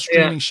the most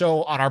streaming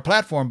show on our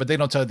platform, but they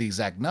don't tell you the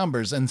exact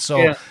numbers. And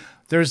so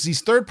there's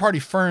these third-party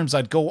firms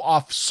that go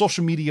off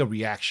social media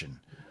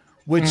reaction,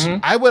 which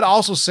I would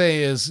also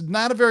say is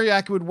not a very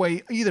accurate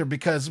way either,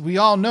 because we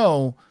all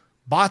know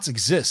bots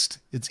exist.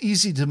 It's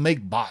easy to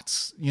make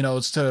bots,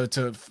 it's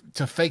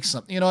to fake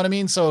something, you know what I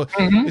mean? So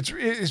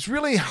it's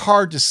really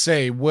hard to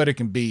say what it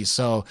can be.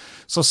 So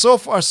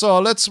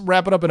far, let's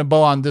wrap it up in a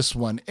bow on this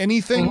one.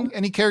 Anything,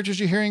 any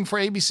characters you're hearing for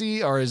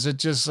ABC, or is it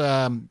just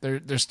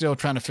they're still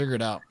trying to figure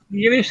it out?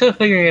 Yeah, they're still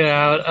figuring it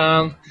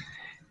out.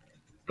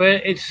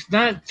 But it's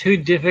not too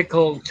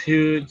difficult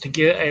to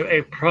get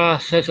a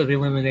process of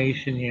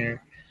elimination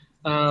here,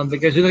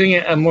 because you're looking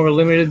at a more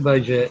limited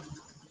budget,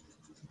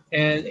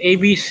 and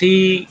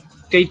ABC,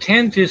 they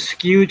tend to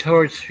skew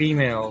towards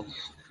females,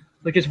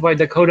 which is why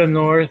Dakota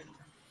North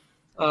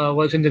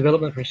was in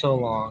development for so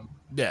long.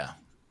 Yeah.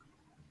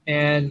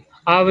 And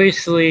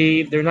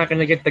obviously, they're not going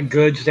to get the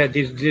goods that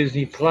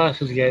Disney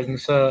Plus is getting,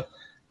 so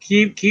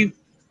keep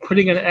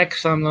putting an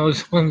X on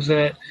those ones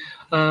that...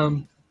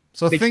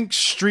 So think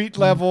street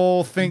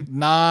level, think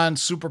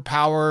non-super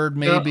powered,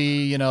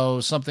 maybe,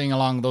 something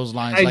along those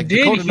lines. I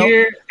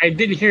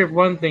did hear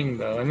one thing,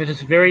 though, and this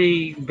is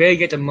very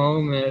vague at the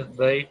moment,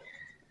 but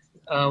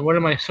one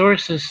of my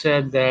sources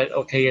said that,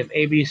 okay, if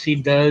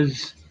ABC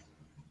does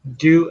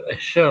do a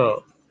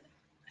show,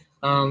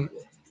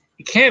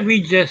 it can't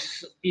be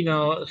just,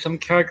 some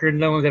character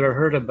no one's ever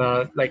heard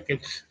about. Like,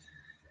 it's,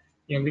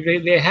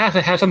 they have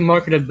to have some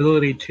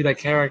marketability to that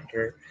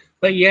character,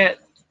 but yet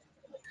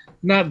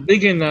not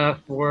big enough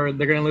where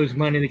they're going to lose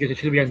money because it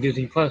should be on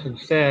Disney Plus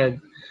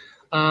instead.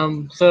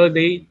 So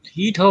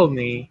he told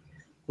me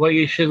what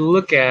you should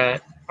look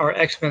at are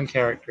X-Men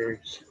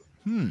characters.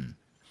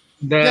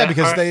 Yeah,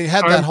 because they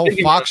had that whole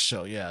Fox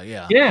show. Yeah.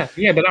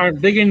 Yeah, that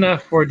aren't big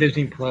enough for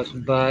Disney Plus,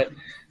 but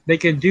they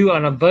could do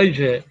on a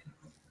budget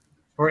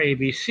for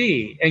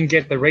ABC and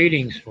get the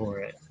ratings for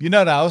it. You know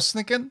what I was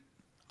thinking?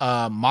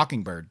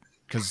 Mockingbird,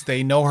 because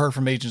they know her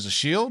from Agents of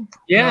S.H.I.E.L.D.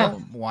 Yeah. You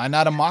know, why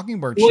not a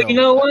Mockingbird show? Well, you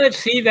know what?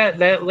 See,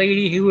 that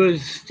lady who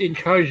was in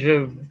charge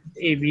of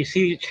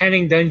ABC,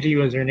 Channing Dungey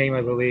was her name,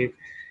 I believe.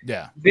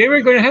 Yeah. They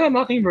were going to have a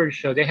Mockingbird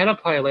show. They had a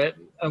pilot,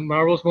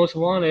 Marvel's Most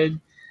Wanted,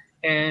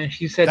 and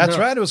she said That's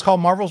no. right. It was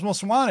called Marvel's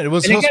Most Wanted. It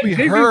was supposed to be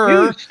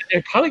her.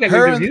 It probably got good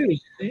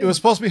reviews. It was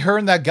supposed to be her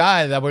and that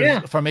guy that was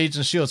from Agents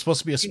of S.H.I.E.L.D. It's supposed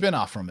to be a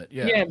spinoff from it.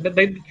 Yeah. Yeah, but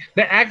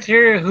the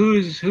actor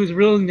whose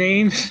real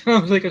name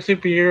sounds like a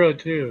superhero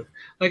too.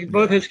 Like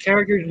both his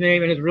character's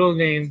name and his real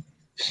name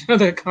sounds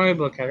like a comic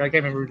book character. I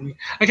can't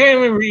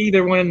remember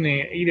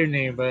either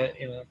name, but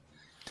you know.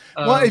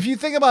 Well, if you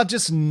think about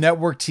just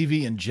network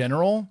TV in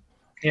general,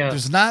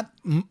 there's not.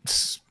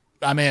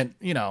 I mean,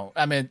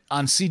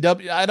 on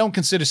CW, I don't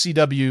consider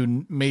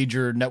CW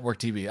major network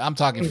TV. I'm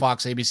talking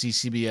Fox, ABC,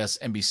 CBS,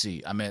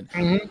 NBC.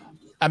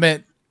 I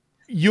mean,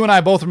 you and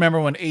I both remember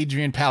when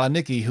Adrienne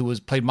Palicki, who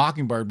played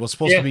Mockingbird, was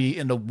supposed to be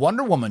in the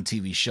Wonder Woman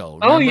TV show.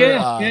 Remember? Oh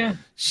yeah.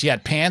 She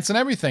had pants and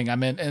everything. I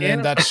mean, and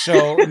then that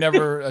show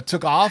never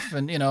took off,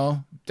 and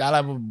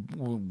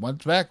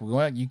went back.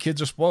 You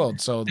kids are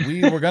spoiled. So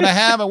we were going to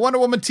have a Wonder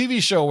Woman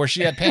TV show where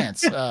she had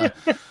pants.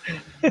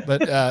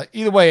 But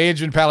either way,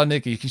 Adrienne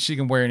Palicki, she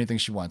can wear anything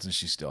she wants, and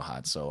she's still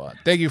hot. So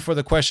thank you for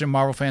the question,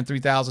 Marvel Fan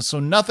 3000. So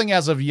nothing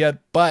as of yet,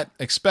 but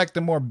expect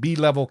a more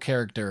B-level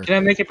character. Can I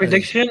make a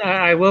prediction?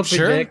 I will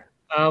predict. Sure.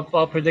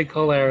 I'll predict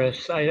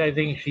Polaris. I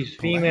think she's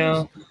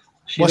female.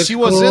 She was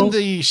cool.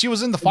 She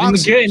was in the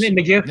Fox in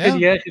the Gifted.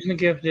 Yeah, she's in the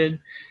Gifted,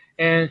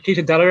 and she's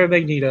a daughter of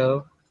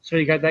Magneto. So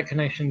you got that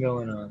connection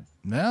going on.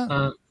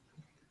 Yeah.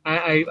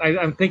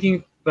 I'm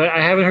thinking, but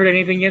I haven't heard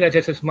anything yet. That's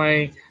just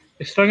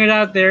it's throwing it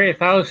out there.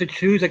 If I was to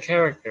choose a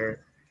character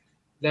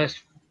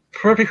that's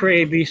perfect for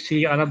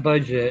ABC on a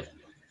budget,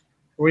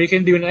 where you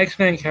can do an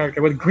X-Men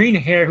character with green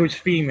hair who's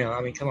female.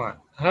 I mean, come on.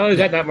 How is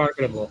that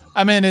marketable?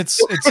 I mean,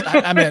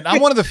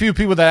 I'm one of the few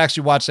people that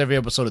actually watched every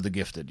episode of The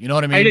Gifted. You know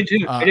what I mean?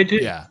 I did too.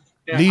 Yeah.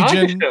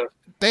 Legion.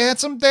 They had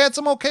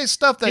some okay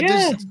stuff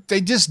that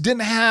they just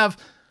didn't have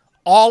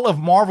all of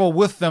Marvel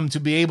with them to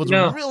be able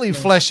to really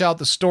flesh out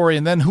the story.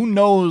 And then who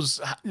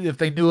knows if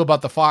they knew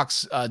about the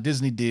Fox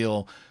Disney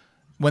deal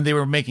when they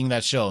were making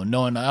that show,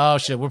 knowing, oh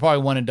shit, we're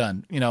probably one and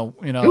done. You know.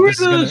 Who were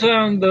those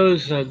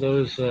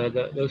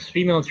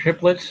female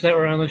triplets that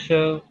were on the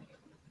show?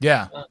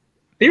 Yeah.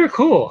 They were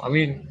cool. I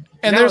mean,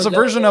 and there's a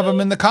version of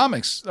them in the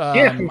comics.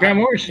 From Grant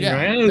Morrison,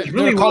 right? It was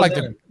really called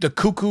the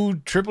Cuckoo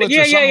Triplets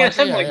or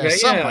something like that.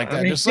 Something like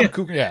that. There's some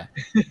cuckoo. Yeah.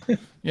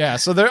 Yeah.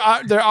 So there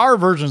are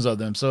versions of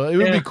them. So it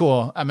would be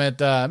cool. I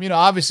mean,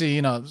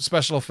 obviously,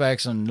 special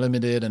effects and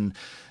limited, and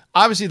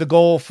obviously the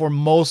goal for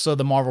most of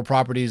the Marvel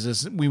properties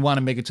is we want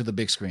to make it to the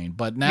big screen.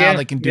 But now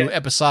they can do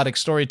episodic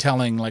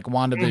storytelling like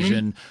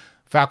WandaVision,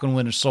 Falcon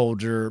Winter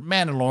Soldier,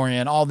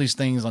 Mandalorian, all these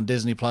things on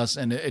Disney Plus,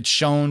 and it's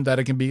shown that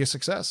it can be a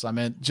success. I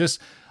mean,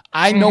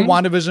 I know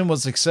WandaVision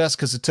was a success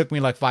because it took me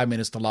like 5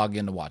 minutes to log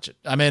in to watch it.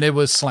 I mean, it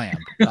was slammed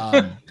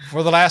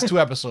for the last 2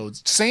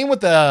 episodes. Same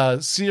with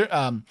the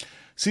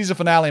season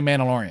finale of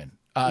Mandalorian.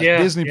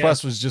 Disney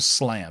Plus was just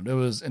slammed. It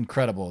was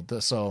incredible.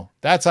 So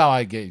that's how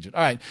I gauge it.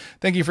 All right.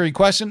 Thank you for your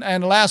question.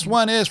 And the last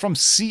one is from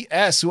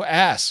CS, who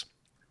asks,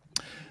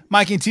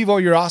 Mikey and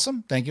TiVo, you're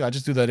awesome. Thank you. I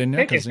just threw that in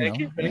there because thank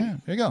you. Yeah,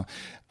 there you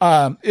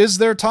go. Is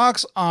there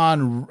talks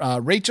on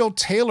Rachel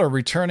Taylor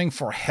returning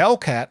for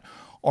Hellcat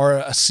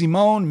or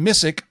Simone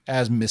Missick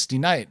as Misty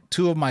Knight?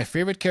 2 of my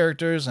favorite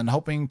characters, and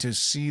hoping to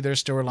see their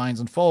storylines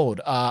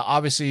unfold.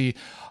 Obviously,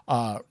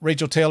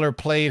 Rachel Taylor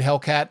played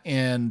Hellcat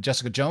in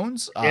Jessica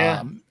Jones,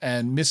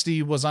 and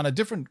Misty was on a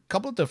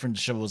couple of different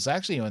shows.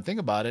 Actually, when I think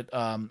about it,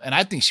 and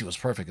I think she was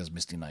perfect as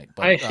Misty Knight.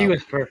 But she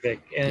was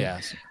perfect. And,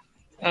 yes.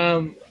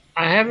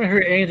 I haven't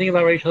heard anything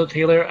about Rachel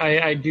Taylor.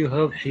 I do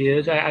hope she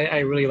is. I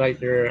really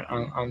liked her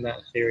on that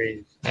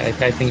series.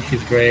 I think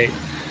she's great.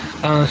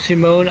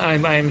 Simone,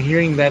 I'm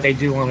hearing that they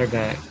do want her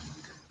back.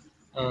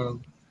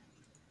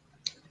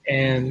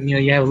 And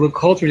you have Luke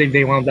Coulter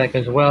they want back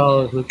as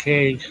well as Luke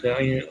Cage. So,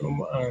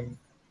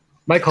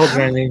 Mike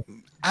Coulter, I mean.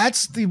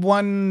 That's the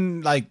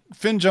one, like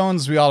Finn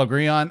Jones, we all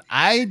agree on.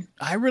 I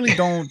really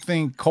don't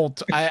think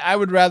Coulter. I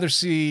would rather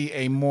see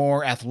a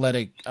more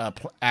athletic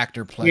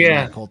actor play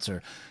Mike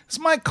Coulter. It's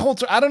Mike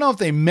Coulter. I don't know if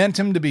they meant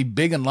him to be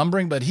big and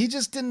lumbering, but he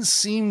just didn't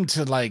seem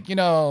to like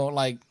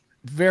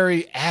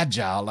very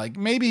agile. Like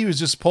maybe he was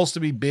just supposed to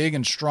be big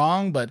and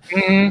strong, but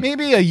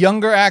maybe a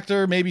younger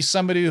actor, maybe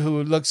somebody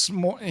who looks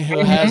more, who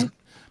has.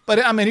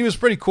 But I mean, he was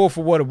pretty cool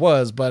for what it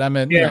was. But I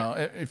mean,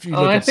 if you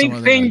look at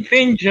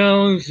Finn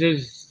Jones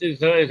is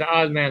an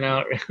odd man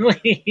out.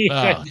 Really,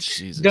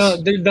 Jesus!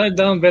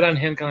 Don't bet on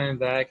him coming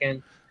back.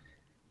 And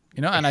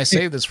and I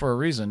say this for a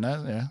reason.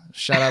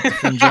 Shout out to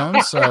Finn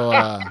Jones. So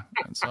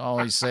that's all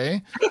I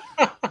say.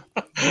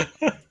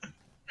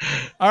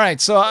 All right,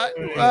 so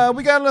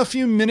we got a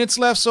few minutes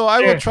left, so I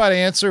will try to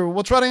answer.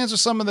 We'll try to answer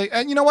some of the.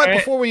 And you know what?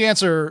 Before we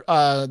answer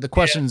the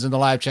questions in the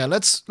live chat,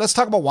 let's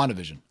talk about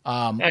WandaVision.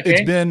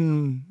 It's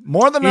been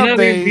more than enough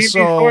days.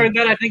 Before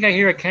that, I think I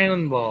hear a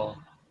cannonball.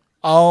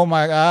 Oh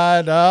my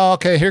God!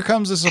 Okay, here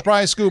comes the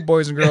surprise scoop,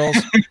 boys and girls.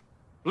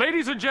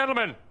 Ladies and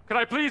gentlemen, can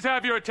I please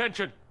have your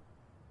attention?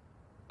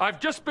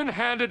 I've just been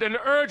handed an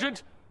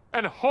urgent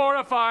and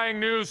horrifying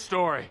news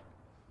story,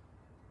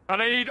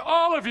 and I need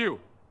all of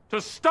you to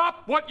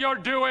stop what you're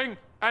doing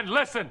and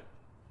listen.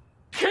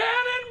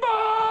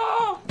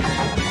 Cannonball!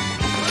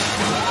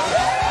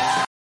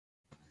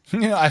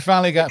 I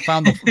finally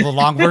found the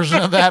long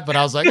version of that, but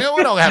I was like,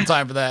 we don't have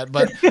time for that.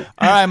 But all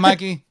right,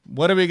 Mikey,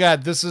 what do we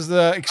got? This is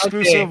the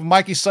exclusive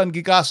Mikey Sutton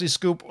Geekosity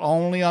scoop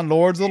only on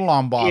Lords of the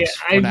Long Box.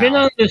 Yeah, I've been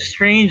on the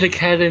Strange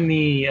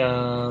Academy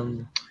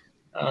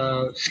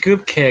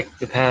scoop kick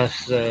the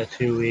past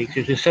 2 weeks.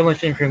 There's just so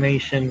much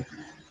information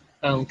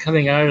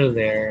coming out of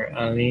there.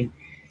 I mean,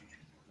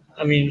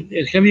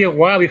 it's gonna be a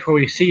while before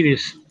we see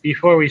this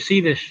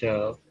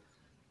show.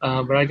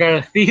 But I got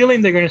a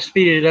feeling they're going to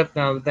speed it up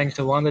now, thanks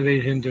to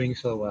WandaVision doing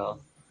so well.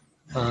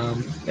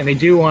 And they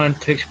do want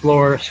to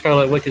explore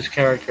Scarlet Witch's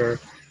character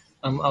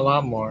a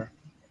lot more.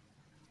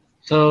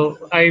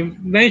 So I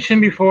mentioned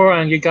before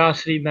on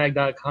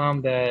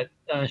GeekosityMag.com that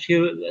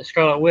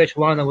Scarlet Witch,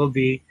 Wanda, will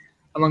be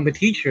among the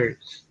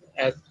teachers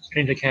at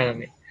Strange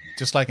Academy.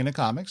 Just like in the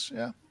comics,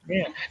 yeah.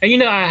 Yeah,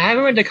 and I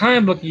haven't read the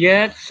comic book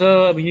yet,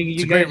 so I mean,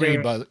 you guys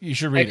read, but you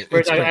should read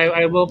experts. it.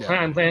 I will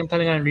plan. I'm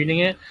planning on reading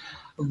it.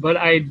 But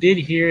I did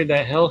hear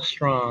that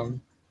Hellstrom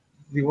will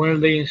be one of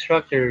the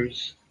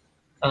instructors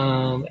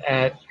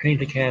at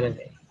Strange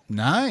Academy.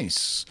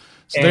 Nice.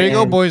 So there you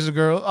go, boys and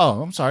girls.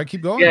 Oh, I'm sorry.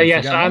 Keep going.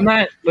 Yeah. So I'm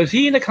not. Was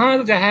he in the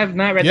comics? I have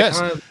not read the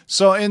comics.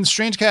 So in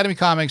Strange Academy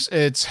comics,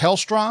 it's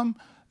Hellstrom,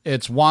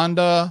 it's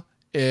Wanda,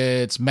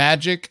 it's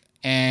Magic,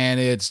 and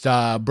it's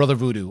Brother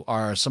Voodoo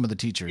are some of the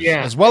teachers.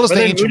 Yeah. As well as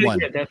Brother the Ancient Voodoo,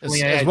 One.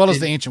 As well as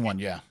the Ancient One,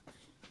 yeah.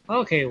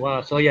 Okay,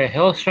 wow. So yeah,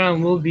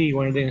 Hellstrom will be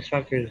one of the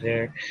instructors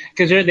there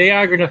because they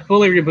are going to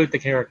fully reboot the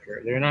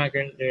character. They're not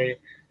going to.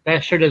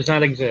 That sure does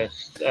not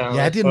exist.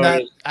 I did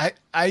not.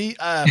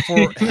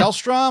 For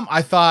Hellstrom,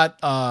 I thought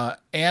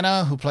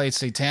Anna, who played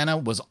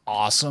Satana, was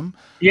awesome.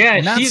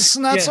 Yeah, not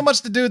so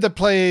much the dude that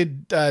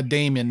played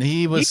Damien.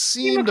 He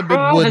seemed a bit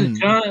wooden.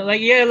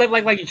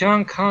 Like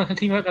John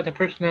Constantine got the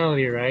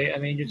personality, right? I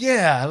mean, he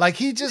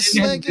just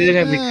like.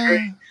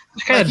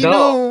 It's kind of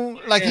dull.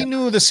 He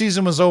knew the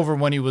season was over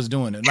when he was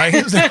doing it. Like,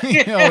 he was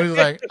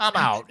like, I'm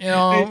out,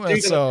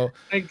 and so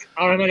like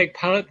automatic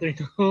pilot.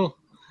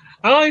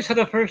 I always had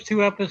the first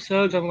 2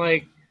 episodes. I'm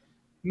like,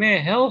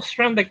 man,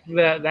 Hellstrom,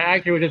 the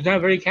actor, was just not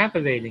very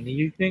captivating.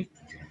 You think?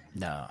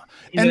 No.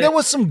 And there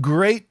was some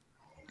great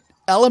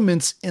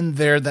elements in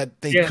there that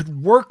they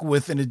could work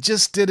with, and it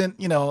just didn't.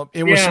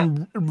 It was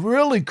some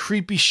really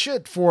creepy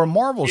shit for a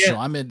Marvel show.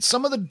 I mean,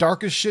 some of the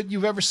darkest shit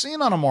you've ever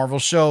seen on a Marvel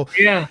show.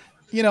 Yeah.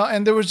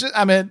 And there was just,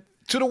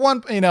 to the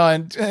one,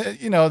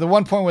 the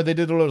one point where they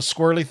did a little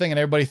squirrely thing and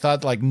everybody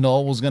thought like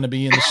Null was going to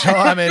be in the show.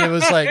 I mean, it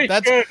was like,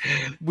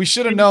 we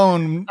should have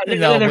known,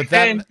 with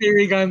fan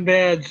theory gone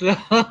bad. So.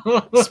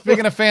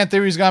 Speaking of fan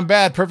theories gone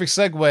bad, perfect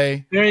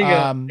segue. There you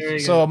go.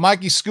 So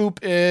Mikey's scoop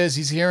is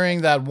he's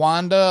hearing that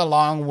Wanda,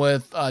 along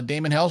with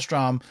Damon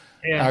Hellstrom,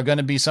 are going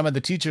to be some of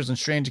the teachers in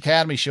Strange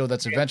Academy show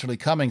that's eventually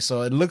coming.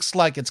 So it looks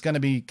like it's going to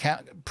be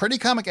pretty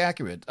comic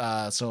accurate.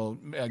 So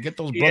get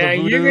those Brother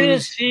Voodoos. You're going to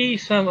see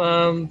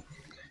some.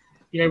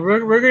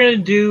 We're going to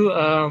do.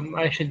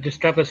 I should just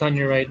drop this on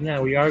you right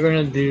now. We are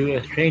going to do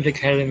a Strange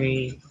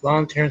Academy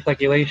long-term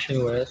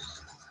speculation list.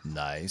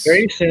 Nice.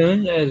 Very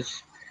soon,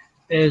 as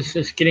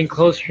it's getting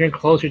closer and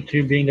closer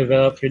to being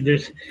developed.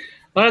 There's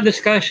a lot of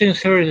discussions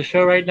towards the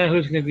show right now.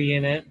 Who's going to be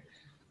in it?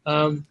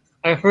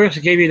 I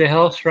first gave you the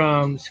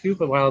Hellstrom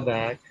scoop a while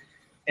back,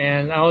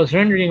 and I was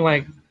wondering,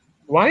 like,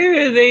 why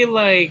are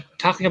they,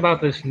 talking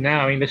about this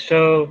now? I mean, the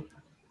show,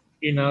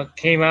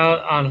 came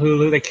out on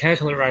Hulu. They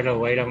canceled it right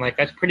away. And I'm like,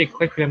 that's pretty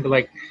quick for them to,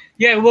 we're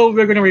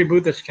going to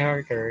reboot this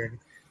character. And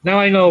now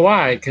I know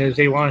why, because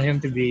they want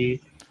him to be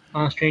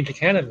on Strange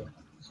Academy.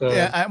 So,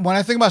 when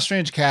I think about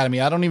Strange Academy,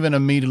 I don't even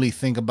immediately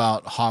think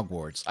about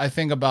Hogwarts. I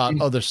think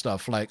about other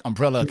stuff like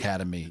Umbrella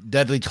Academy,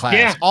 Deadly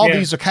Class.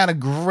 These are kind of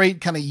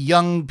great, kind of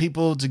young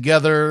people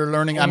together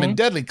learning. I mean,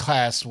 Deadly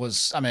Class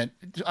was,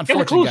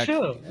 unfortunately,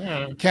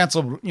 got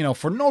canceled,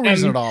 for no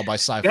reason at all by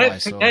Sci-Fi.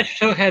 That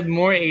show had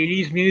more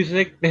 80s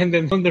music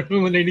than Wonder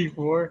Woman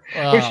 84.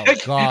 Oh,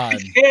 God.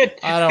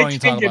 I don't even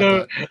talk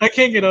about that. I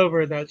can't get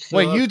over that. So.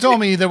 Wait, you told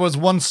me there was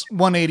one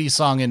 180s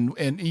song,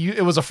 and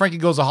it was a Frankie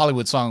Goes to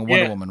Hollywood song,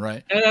 Wonder Woman,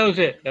 right? That was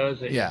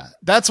it. Yeah,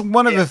 that's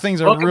one of the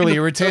things that really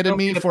irritated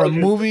me for a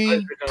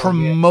movie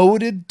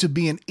promoted to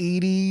be an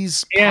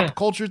 80s pop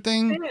culture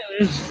thing.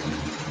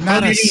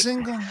 Not a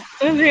single.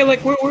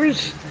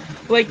 Where's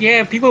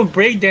people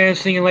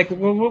breakdancing and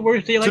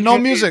where's the to no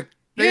music?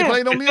 They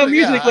play no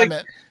music.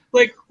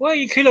 Like, what?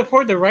 You could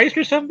afford the rights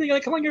or something?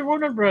 Like, come on, you're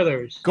Warner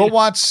Brothers. Go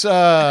watch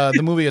the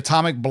movie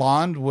Atomic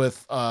Blonde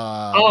with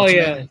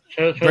yeah,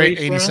 great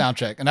 80s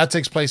soundtrack, and that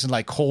takes place in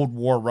like Cold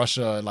War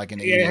Russia, like in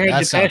the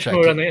 80s. That soundtrack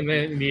mode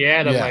in the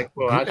ad. I'm like,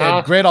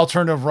 well, great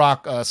alternative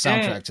rock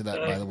soundtrack to that,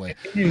 by the way.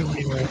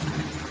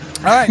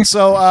 All right,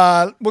 so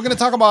we're going to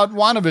talk about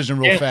WandaVision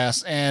real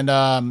fast, and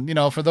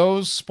for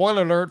those,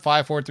 spoiler alert,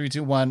 5, 4, 3,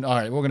 2, 1. All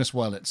right, we're going to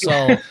spoil it.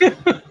 So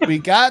we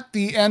got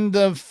the end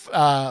of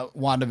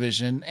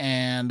WandaVision,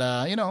 and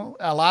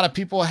a lot of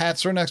people had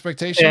certain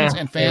expectations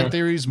and fan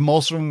theories.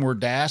 Most of them were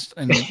dashed,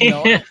 and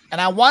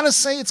and I want to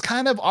say it's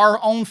kind of our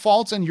own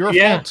fault and your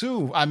fault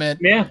too. I mean,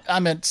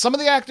 some of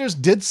the actors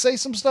did say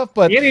some stuff,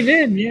 but they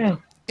did. Yeah,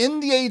 in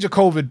the age of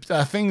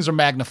COVID, things are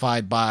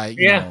magnified by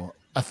you know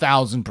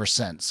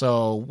 1,000%.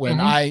 So when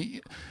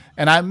me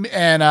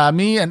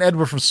and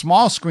Edward from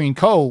Small Screen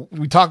Co.,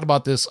 we talked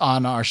about this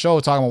on our show,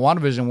 talking about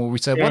WandaVision, where we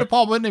said, what if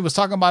Paul Whitney was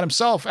talking about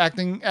himself,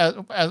 acting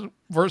as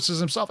versus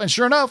himself? And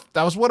sure enough,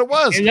 that was what it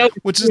was,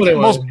 which is the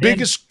most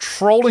biggest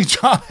trolling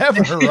job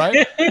ever,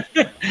 right?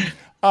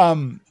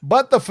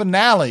 But the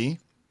finale,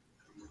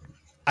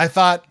 I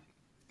thought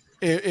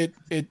it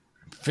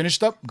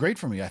finished up great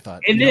for me. I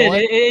thought it did.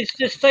 It's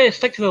just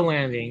stuck to the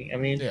landing. I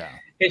mean,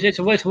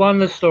 It's one of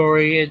the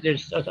story.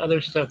 There's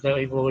other stuff that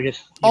people would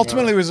just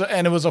ultimately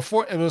it was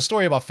a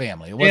story about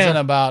family. It wasn't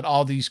about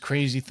all these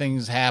crazy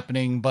things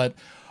happening. But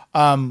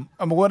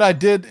what I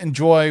did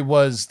enjoy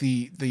was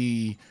the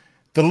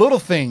little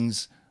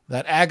things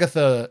that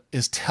Agatha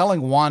is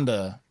telling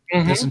Wanda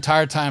this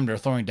entire time they're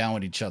throwing down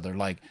with each other.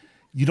 Like,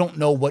 you don't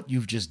know what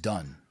you've just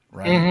done,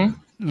 right?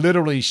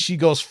 Literally, she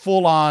goes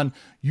full on,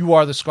 you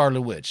are the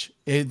Scarlet Witch.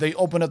 They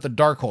open up the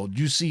Darkhold.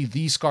 You see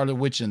the Scarlet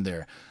Witch in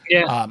there.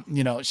 Yeah.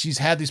 She's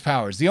had these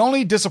powers. The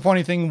only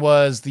disappointing thing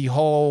was the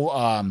whole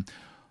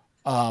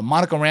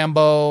Monica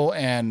Rambeau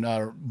and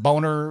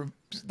Boner.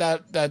 There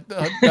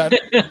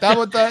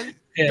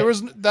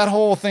was that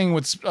whole thing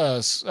with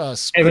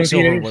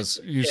Quicksilver was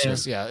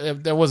useless.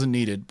 That wasn't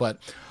needed. But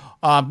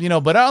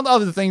but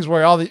other things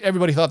where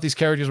everybody thought these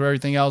characters were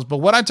everything else. But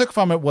what I took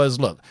from it was,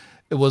 look,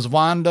 it was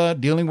Wanda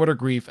dealing with her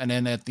grief, and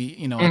then at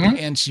the at the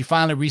end, she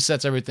finally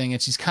resets everything,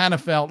 and she's kind of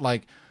felt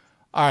like,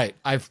 all right,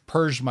 I've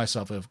purged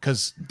myself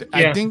because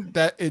I think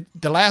that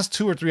the last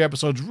 2 or 3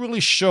 episodes really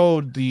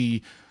showed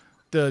the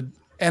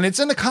and it's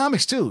in the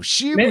comics too.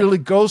 She really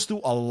goes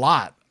through a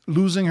lot,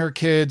 losing her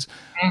kids,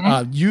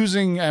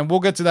 using, and we'll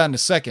get to that in a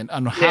second,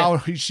 on how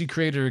she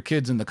created her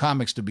kids in the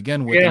comics to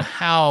begin with, and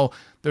how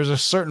there's a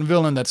certain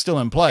villain that's still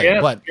in play.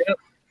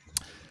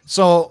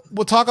 So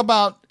we'll talk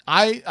about.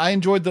 I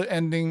enjoyed the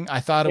ending. I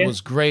thought it was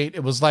great.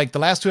 It was like the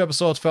last 2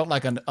 episodes felt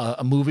like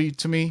a movie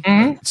to me.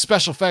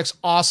 Special effects,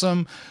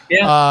 awesome.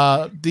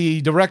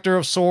 The director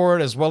of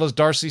S.W.O.R.D. as well as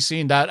Darcy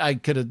scene,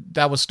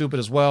 that was stupid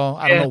as well.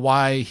 I don't know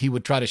why he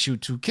would try to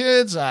shoot 2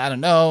 kids. I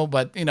don't know.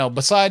 But,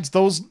 besides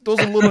those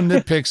are little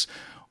nitpicks.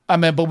 I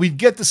mean, but we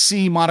get to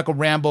see Monica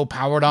Rambeau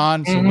powered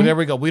on. So there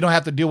we go. We don't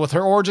have to deal with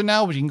her origin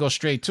now. We can go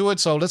straight to it.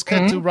 So let's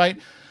get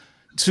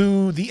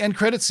to the end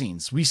credit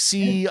scenes. We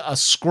see a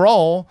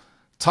Skrull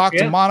talk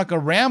to Monica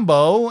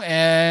Rambeau,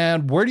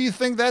 and where do you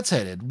think that's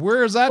headed?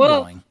 Where is that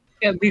going?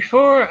 Yeah,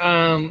 before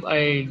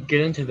I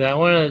get into that, I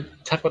want to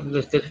talk about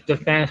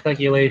the fan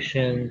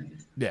speculation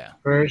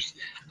first.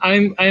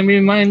 I'm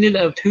reminded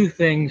of 2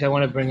 things I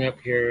want to bring up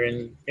here,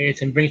 and maybe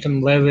to bring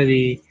some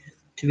levity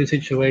to the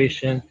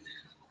situation.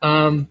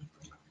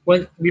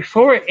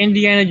 Before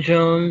Indiana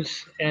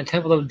Jones and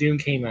Temple of Doom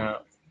came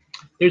out,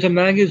 there's a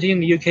magazine in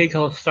the UK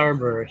called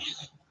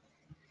Starburst,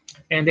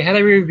 and they had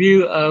a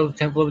review of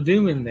Temple of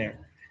Doom in there.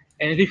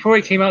 And before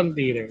it came out in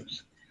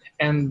theaters,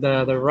 and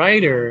the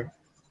writer,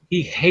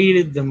 he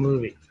hated the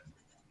movie.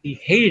 He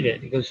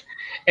hated it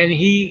and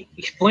he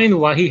explained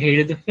why he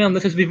hated the film.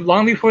 This is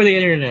long before the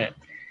internet.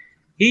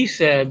 He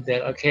said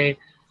that, okay,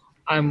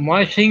 I'm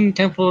watching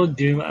Temple of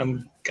Doom.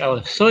 I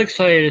was so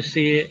excited to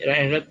see it, and I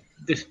ended up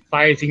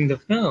despising the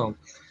film.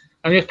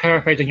 I'm just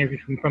paraphrasing here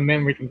from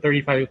memory from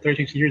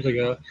 36 years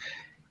ago.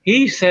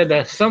 He said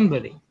that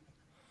somebody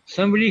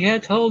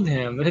had told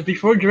him, this is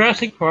before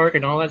Jurassic Park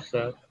and all that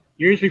stuff,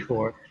 years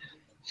before,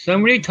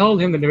 somebody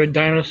told him that there were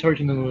dinosaurs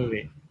in the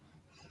movie.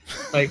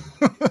 Like,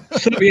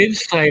 some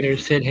insider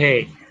said,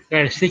 hey, I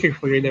got a secret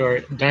for you. There are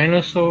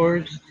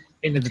dinosaurs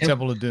in the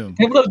Temple of Doom.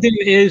 Temple of Doom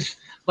is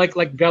like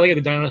Valley of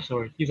the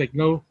Dinosaurs. He's like,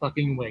 no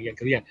fucking way.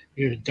 Because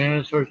there's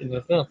dinosaurs in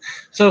the film.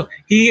 So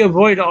he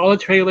avoided all the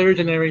trailers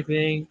and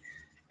everything,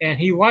 and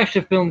he watched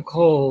the film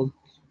cold.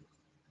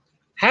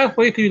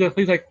 Halfway through the film,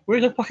 he's like,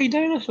 where's the fucking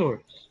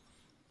dinosaurs?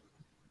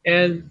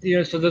 And,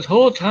 so this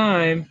whole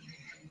time,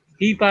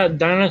 he thought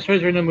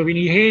dinosaurs were in the movie, and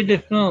he hated the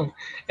film.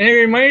 And it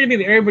reminded me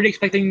of everybody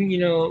expecting,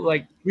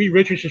 like Reed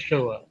Richards to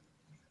show up.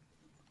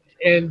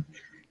 And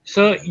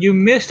so you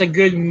missed a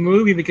good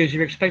movie because you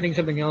were expecting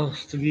something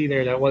else to be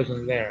there that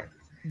wasn't there.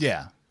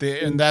 Yeah.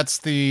 And that's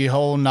the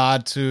whole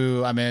nod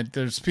to, I mean,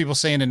 there's people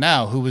saying it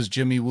now. Who was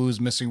Jimmy Woo's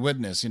missing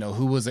witness?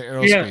 Who was the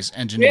aerospace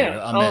engineer?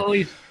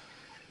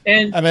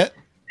 And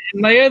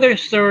my other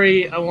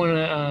story I want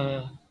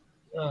to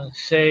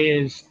say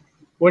is,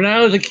 when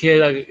I was a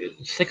kid, like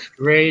sixth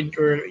grade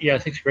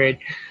sixth grade,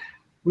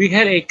 we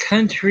had a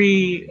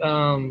country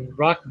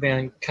rock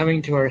band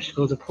coming to our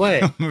school to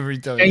play.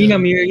 And you know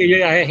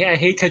me, I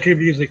hate country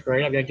music,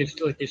 right? I mean,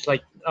 it's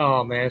like,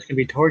 oh man, it's gonna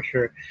be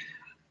torture.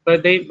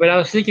 But I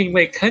was thinking,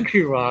 wait,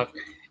 country rock,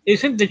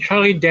 isn't the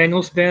Charlie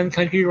Daniels band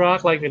country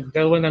rock, like the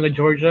Delaware and the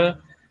Georgia?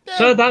 Yeah.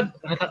 So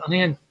I thought,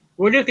 man,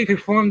 what if they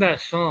performed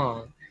that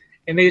song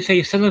and they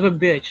say "son of a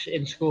bitch"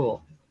 in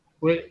school?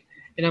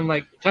 And I'm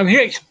like, so I'm here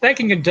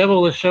expecting a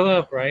devil to show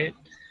up, right?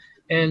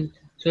 And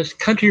so this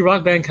country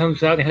rock band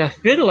comes out and had a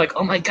fiddle, like,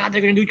 oh my God,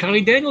 they're gonna do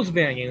Charlie Daniels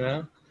band, you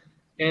know?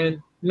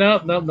 And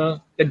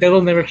no, the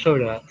devil never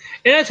showed up.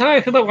 And that's how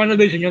I feel about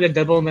WandaVision. You know, the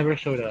devil never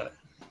showed up.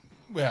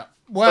 Yeah.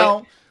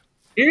 Well, but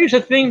here's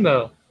the thing,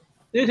 though.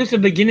 This is the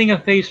beginning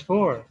of Phase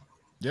 4.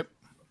 Yep.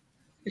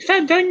 It's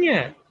not done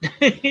yet.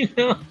 You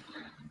know.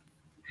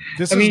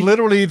 This is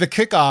literally the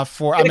kickoff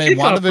for. I mean,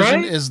 WandaVision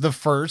right? is the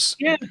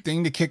first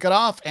thing to kick it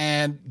off,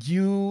 and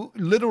you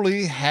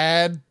literally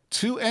had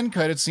 2 end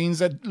credit scenes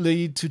that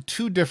lead to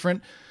 2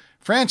 different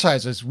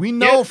franchises. We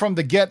know from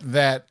the get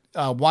that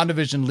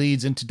WandaVision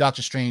leads into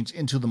Doctor Strange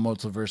into the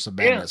Multiverse of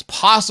Madness,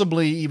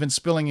 possibly even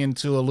spilling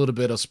into a little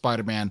bit of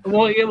Spider-Man.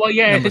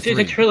 It's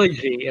a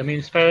trilogy. I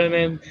mean,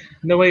 Spider-Man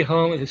No Way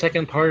Home is the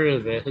second part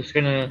of it. It's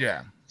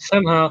gonna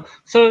somehow.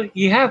 So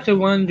you have to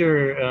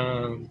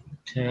wonder,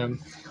 Tim,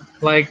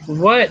 like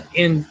what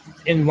in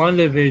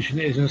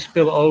WandaVision is gonna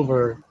spill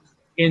over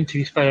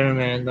into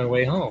Spider-Man No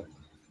Way Home.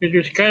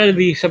 There's got to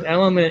be some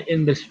element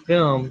in this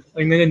film,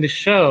 I mean, in the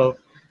show,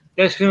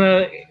 that's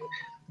gonna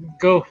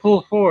go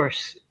full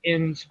force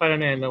in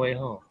Spider-Man No Way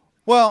Home.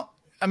 Well,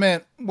 I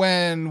mean,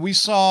 when we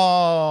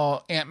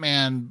saw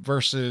Ant-Man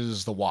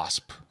versus the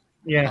Wasp,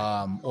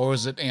 or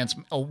was it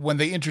when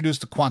they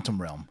introduced the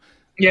quantum realm,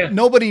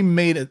 nobody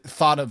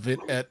thought of it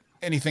at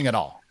anything at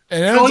all.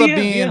 And it ends up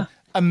being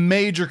a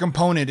major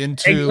component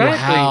into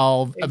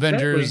how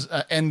Avengers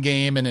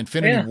Endgame and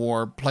Infinity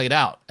War played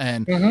out.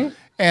 And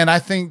and I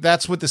think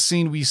that's what the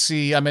scene we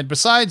see. I mean,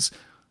 besides,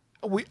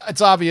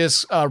 it's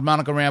obvious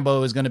Monica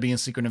Rambeau is going to be in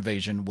Secret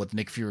Invasion with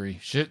Nick Fury.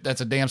 Shit,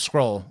 that's a damn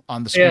scroll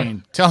on the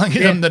screen telling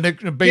him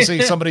that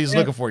basically somebody's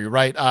looking for you,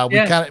 right?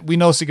 We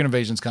know Secret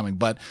Invasion's coming,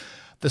 but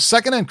the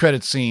second end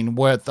credit scene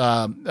with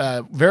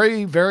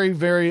very, very,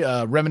 very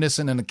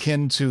reminiscent and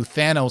akin to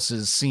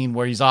Thanos' scene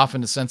where he's off in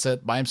the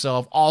sunset by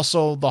himself.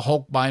 Also, the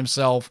Hulk by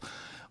himself.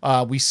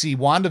 We see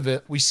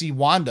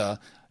Wanda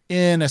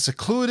in a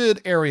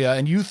secluded area,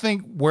 and you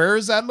think, where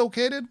is that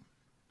located?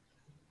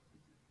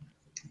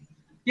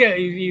 Yeah,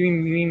 you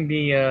mean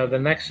the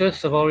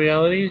nexus of all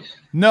realities?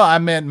 No, I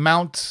meant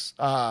Mount.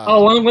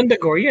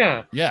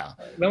 Wundagore. Yeah.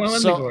 Mount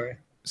Wundagore.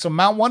 So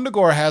Mount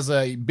Wundagore has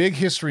a big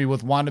history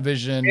with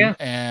WandaVision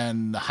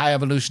and High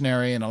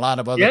Evolutionary and a lot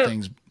of other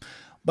things.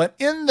 But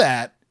in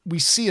that, we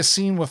see a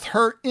scene with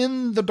her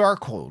in the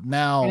Darkhold.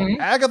 Now,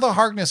 Agatha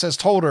Harkness has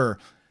told her,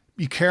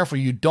 be careful,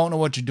 you don't know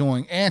what you're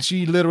doing. And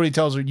she literally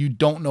tells her, you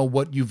don't know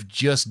what you've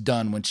just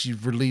done when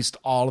she's released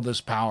all of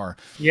this power.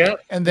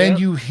 And then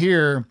you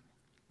hear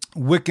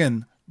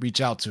Wiccan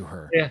reach out to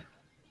her.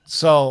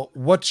 So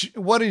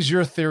what is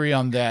your theory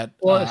on that?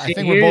 Well, I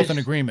think we're both in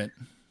agreement.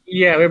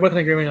 Yeah, we're both in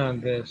agreement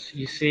on this.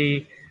 You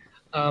see,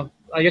 I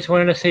just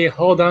wanted to say,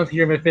 hold on to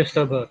your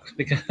Mephisto books,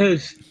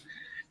 because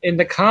in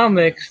the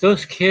comics,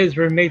 those kids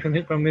were made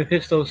from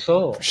Mephisto's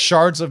soul.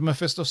 Shards of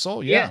Mephisto's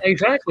soul, yeah.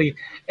 Exactly.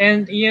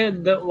 And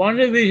the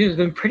WandaVision has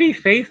been pretty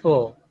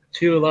faithful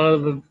to a lot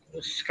of the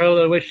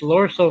Scarlet Witch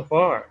lore so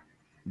far.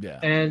 Yeah.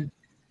 And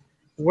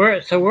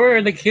where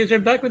are the kids are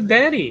back with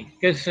Daddy?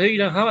 Because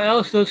how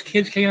else those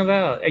kids came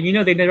about, and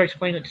they never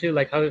explained it too,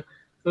 like how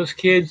those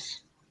kids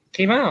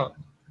came out.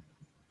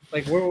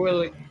 Like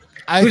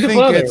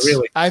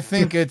I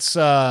think it's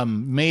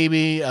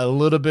maybe a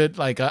little bit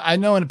like I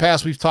know in the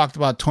past we've talked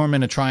about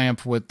Torment and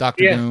Triumph with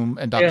Doctor Doom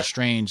and Doctor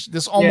Strange.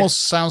 This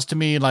almost sounds to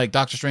me like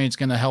Doctor Strange is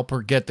going to help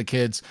her get the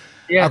kids.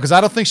 Because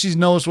I don't think she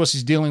knows what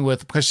she's dealing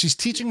with, because she's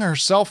teaching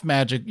herself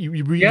magic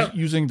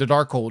using the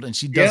Darkhold, and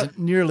she doesn't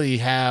nearly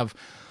have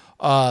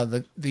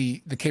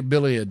the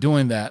capability of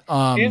doing that.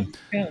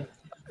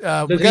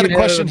 We got a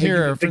question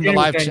here from the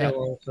live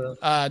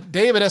chat.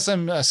 David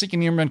SM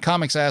Seeking Neiman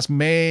Comics asks,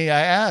 may I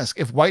ask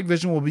if White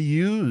Vision will be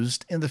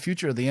used in the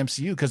future of the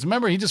MCU? Because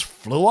remember, he just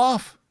flew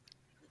off.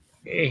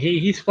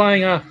 He's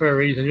flying off for a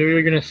reason.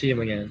 You're going to see him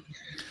again.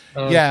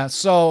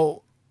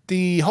 So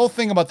the whole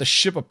thing about the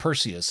ship of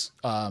Perseus,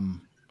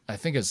 I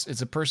think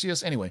it's a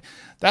Perseus. Anyway,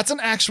 that's an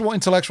actual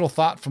intellectual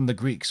thought from the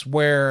Greeks,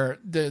 where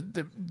the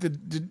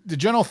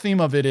general theme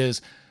of it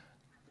is,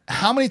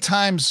 how many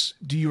times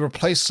do you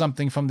replace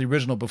something from the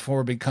original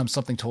before it becomes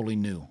something totally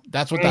new?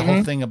 That's what the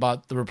whole thing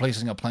about the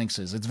replacing of planks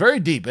is. It's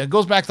very deep. It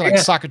goes back to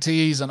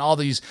Socrates and all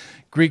these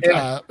Greek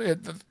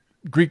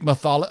Greek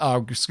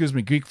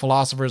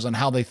philosophers and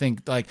how they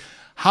think. Like,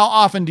 how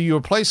often do you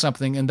replace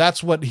something? And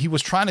that's what he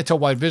was trying to tell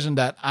White Vision,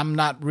 that I'm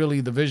not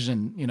really the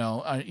Vision.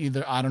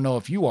 Either I don't know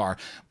if you are.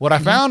 What I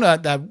found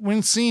that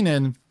when seen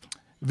in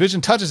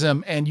Vision touches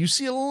him, and you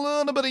see a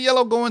little bit of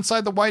yellow go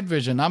inside the white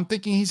Vision. I'm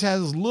thinking he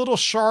has a little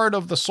shard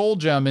of the soul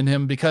gem in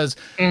him because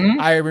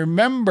I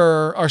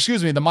remember, or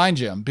excuse me, the mind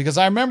gem, because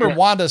I remember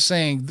Wanda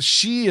saying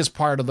she has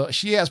part of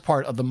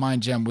the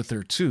mind gem with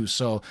her too.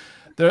 So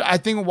I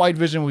think White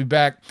Vision will be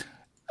back.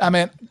 I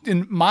mean,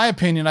 in my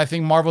opinion, I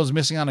think Marvel is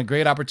missing on a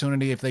great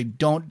opportunity if they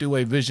don't do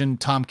a Vision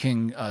Tom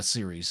King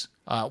series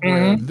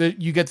where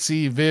you get to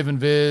see Viv and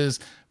Viz,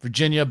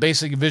 Virginia,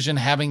 basically Vision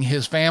having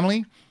his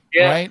family,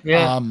 right?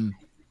 Yeah.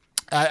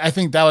 I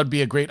think that would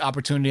be a great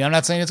opportunity. I'm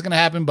not saying it's going to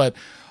happen, but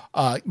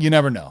you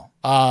never know.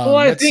 Well,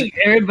 I think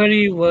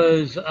everybody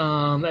was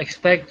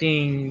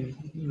expecting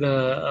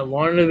the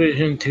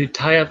WandaVision to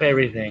tie up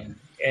everything,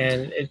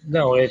 and it's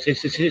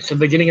the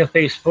beginning of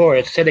Phase 4.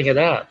 It's setting it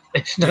up.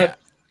 It's not. Yeah.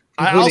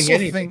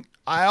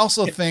 I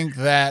also think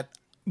that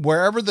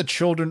wherever the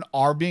children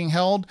are being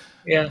held,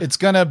 it's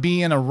going to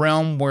be in a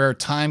realm where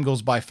time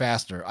goes by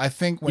faster. I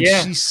think when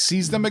she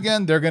sees them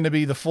again, they're going to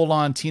be the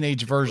full-on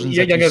teenage versions.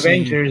 Young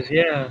Avengers,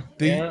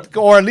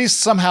 or at least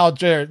somehow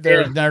they're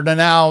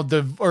now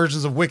the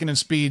versions of Wiccan and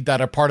Speed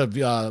that are part of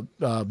Young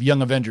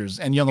Avengers,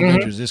 and Young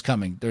Avengers is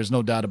coming. There's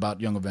no doubt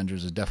about Young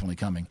Avengers is definitely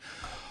coming.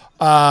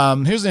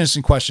 Here's an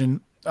interesting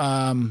question.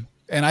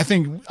 And I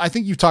think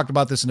you've talked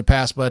about this in the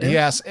past, but he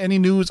asks, any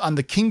news on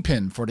the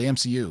Kingpin for the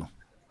MCU?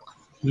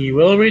 He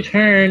will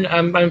return.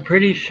 I'm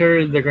pretty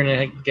sure they're going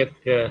to get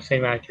the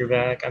same actor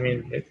back. I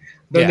mean,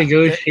 the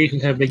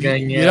negotiations have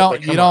begun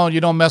yet. You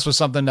don't mess with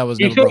something that was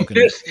never broken.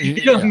 You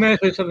don't mess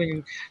with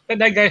something.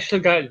 That guy still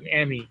got an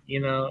Emmy.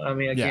 I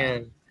mean,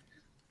 again,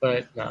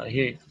 but no,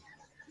 he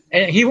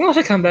wants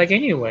to come back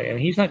anyway. I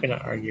mean, he's not going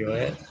to argue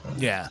it. So.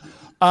 Yeah.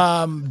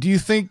 Do you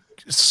think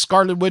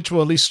Scarlet Witch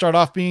will at least start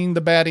off being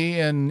the baddie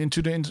and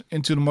into the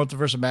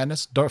Multiverse of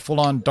Madness,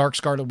 full on dark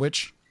Scarlet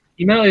Witch?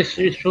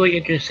 It's really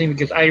interesting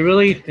because I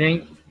really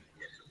think,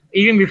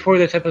 even before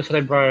this episode I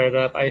brought it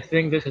up, I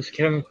think this is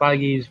Kevin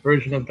Feige's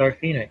version of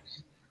Dark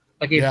Phoenix.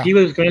 Like, if he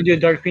was going to do a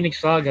Dark Phoenix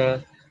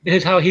saga, this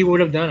is how he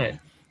would have done it.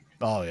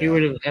 Oh, yeah. He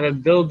would have had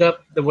it build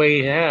up the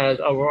way he has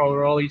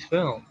over all these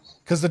films.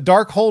 Because the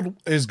Darkhold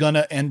is going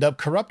to end up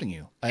corrupting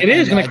you. It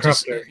is going to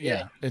corrupt her.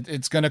 Yeah,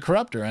 it's going to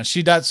corrupt her, and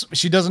she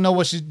doesn't know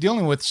what she's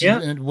dealing with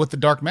with the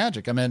dark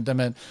magic. I mean,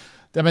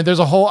 there's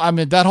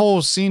that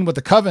whole scene with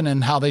the Coven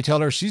and how they tell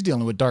her she's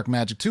dealing with dark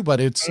magic too.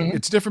 But it's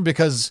different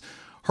because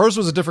hers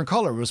was a different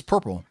color. It was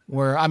purple.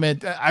 Where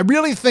I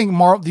really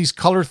think these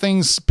color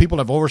things people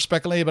have over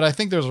speculated, but I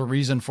think there's a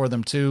reason for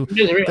them too.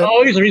 There's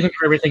always a reason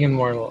for everything in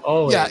Marvel.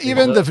 Always. Yeah,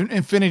 even the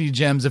Infinity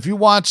Gems. If you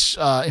watch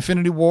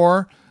Infinity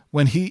War,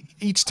 when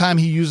each time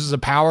he uses a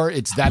power,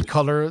 it's that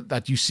color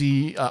that you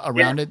see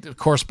around it,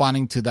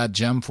 corresponding to that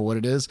gem for what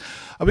it is.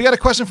 We got a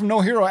question from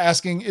No Hero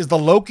asking, is the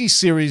Loki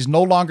series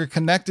no longer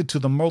connected to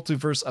the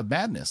Multiverse of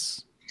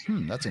Madness?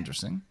 That's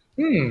interesting.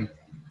 I'm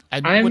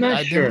not sure.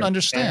 I didn't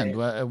understand.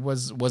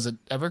 Was it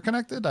ever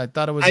connected? I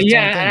thought it was.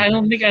 I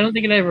don't think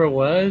it ever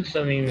was.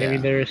 I mean, maybe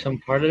there is some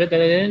part of it that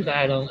it is.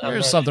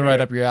 There's something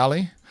right up your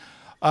alley.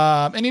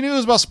 Any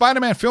news about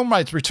Spider-Man film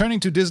rights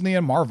returning to Disney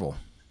and Marvel?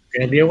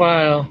 Gonna be a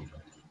while.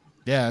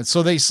 Yeah,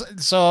 so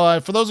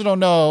for those who don't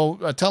know,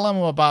 tell them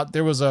about,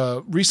 there was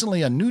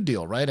recently a new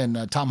deal, right?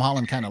 And Tom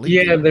Holland kind of leaked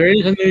it. Yeah, there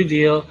is a new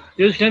deal.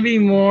 There's going to be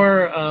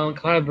more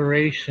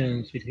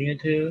collaborations between the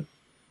two.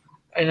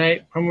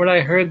 And from what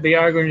I heard, they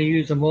are going to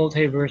use the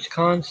multiverse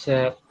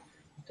concept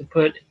to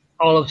put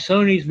all of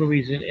Sony's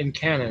movies in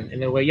canon.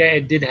 In a way,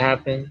 it did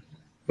happen,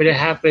 but it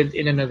happened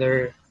in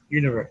another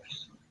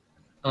universe.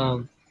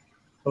 But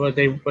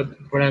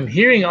what I'm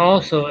hearing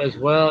also as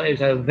well is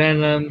that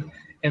Venom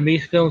and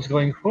these films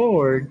going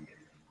forward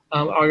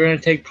are going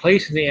to take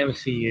place in the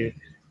MCU,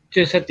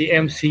 just that the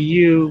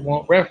MCU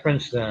won't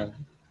reference them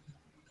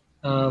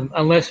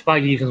unless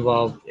Feige's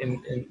involved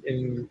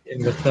in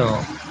the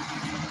film.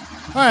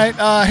 All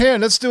right, here,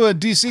 let's do a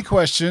DC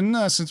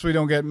question since we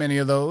don't get many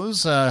of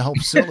those. I hope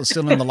Sil is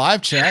still in the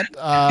live chat.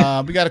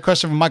 We got a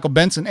question from Michael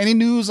Benson. Any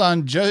news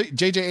on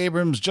J.J.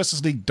 Abrams'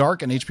 Justice League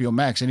Dark and HBO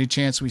Max? Any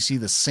chance we see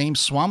the same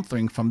Swamp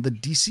Thing from the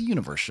DC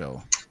Universe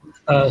show?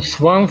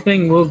 Swamp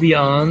Thing will be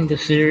on the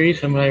series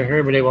from what I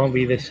heard, but it won't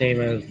be the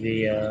same as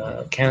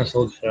the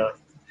canceled show.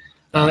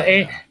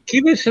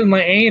 Keep this in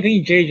mind,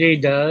 anything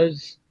JJ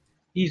does,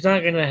 he's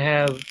not going to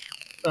have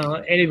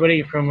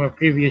anybody from a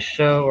previous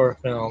show or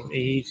film.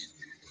 He's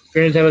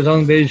going to have his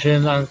own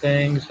vision on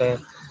things. The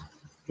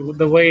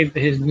way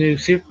his new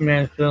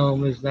Superman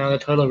film is now a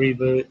total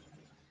reboot,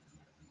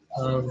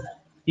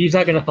 he's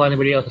not going to follow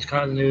anybody else's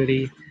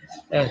continuity,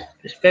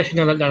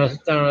 especially not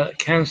a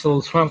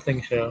canceled Swamp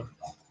Thing show.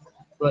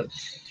 But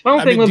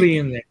Swamp Thing will be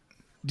in there.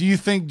 Do you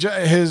think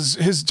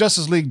his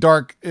Justice League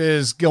Dark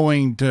is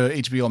going to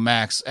HBO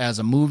Max as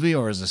a movie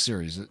or as a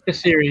series? A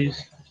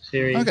series.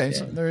 Okay,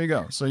 so there you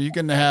go. So you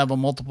can have a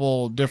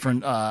multiple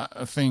different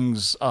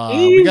things.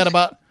 We got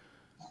about...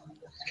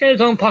 It's got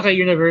his own pocket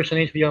universe on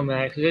HBO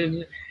Max.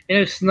 And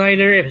if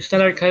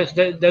Snyder Cut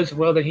does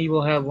well, then he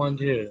will have one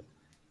too.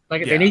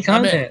 Like, they need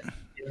content.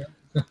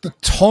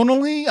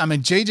 tonally, I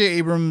mean, J.J.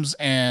 Abrams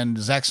and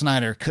Zack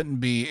Snyder couldn't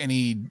be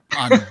any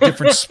on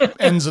different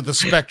ends of the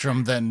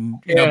spectrum than,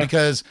 you know,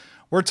 because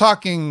we're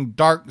talking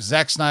dark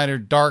Zack Snyder,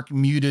 dark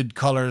muted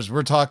colors.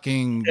 We're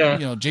talking, you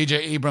know, J.J.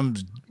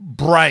 Abrams,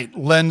 bright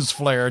lens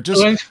flare.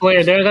 Just lens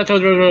flare. That's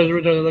what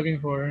we're looking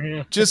for.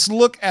 Yeah. Just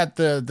look at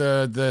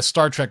the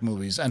Star Trek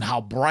movies and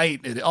how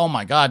bright it. Oh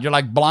my God, you're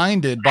like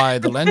blinded by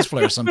the lens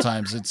flare.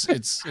 Sometimes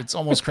it's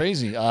almost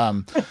crazy.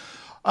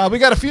 We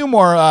got a few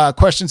more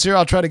questions here.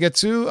 I'll try to get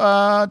to.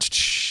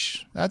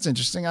 That's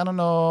interesting. I don't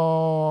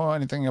know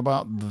anything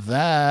about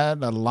that.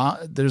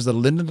 There's the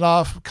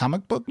Lindelof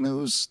comic book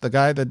news. The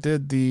guy that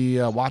did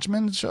the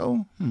Watchmen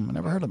show. I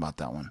never heard about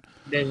that one.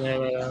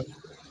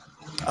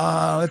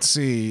 Let's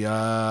see.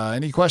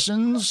 Any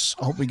questions?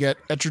 I hope we get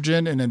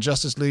Etrigan in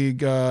Justice League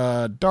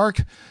Dark.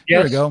 Yes.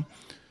 Here we go.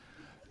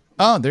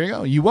 Oh, there you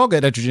go. You will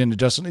get Etrigan in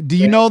Justice League. Do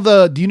you know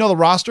the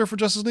roster for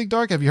Justice League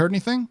Dark? Have you heard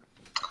anything?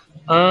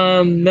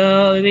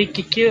 No,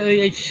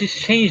 it's just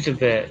changed a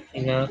bit,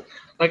 you know.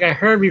 Like I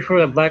heard before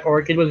that Black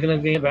Orchid was going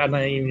to be in, but I'm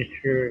not even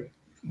sure.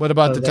 What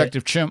about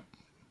Detective Chimp?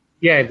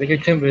 Yeah,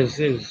 Detective Chimp is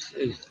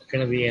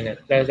going to be in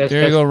it. There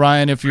you go,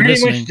 Ryan. If you're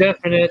listening, pretty much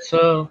definite.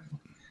 So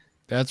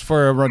that's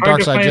for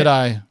Dark Side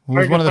Jedi,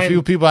 who's one of the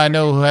few people I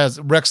know who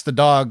has Rex the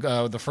dog,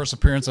 the first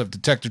appearance of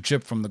Detective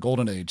Chimp from the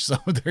Golden Age. So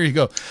there you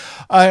go.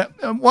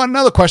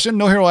 Another question.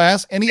 No Hero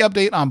asks, any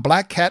update on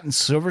Black Cat and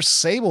Silver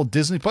Sable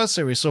Disney Plus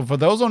series? So for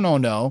those who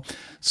don't know,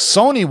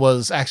 Sony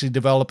was actually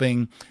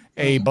developing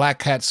a Black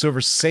Cat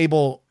Silver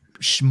Sable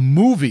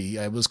movie.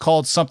 It was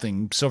called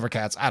something Silver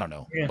Cats. I don't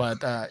know,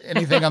 but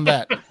anything on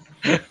that?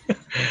 I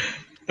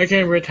can't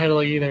remember the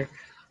title either.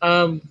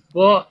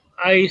 Well,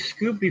 I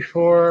scooped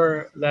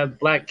before that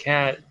Black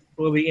Cat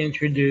will be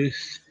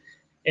introduced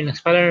in the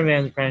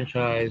Spider-Man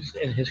franchise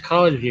in his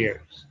college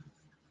years.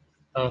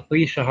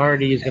 Felicia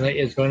Hardy is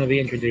going to be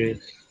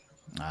introduced.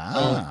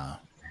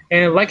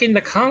 And like in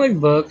the comic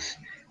books,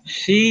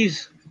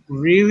 she's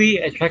really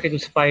attracted to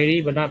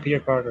Spidey, but not Peter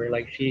Parker.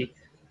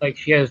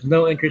 She has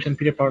no interest in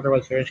Peter Parker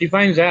whatsoever. And she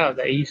finds out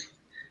that he's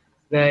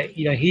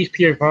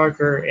Peter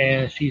Parker,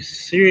 and she's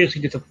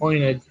seriously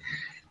disappointed.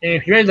 And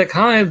if you read the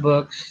comic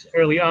books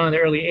early on, the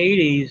early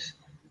 '80s,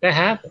 that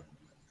happened.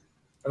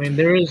 I mean,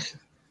 there is.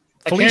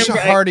 Felicia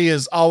Hardy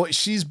is always.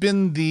 She's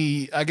been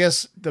the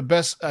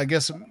best. I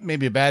guess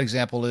maybe a bad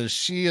example is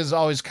she has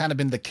always kind of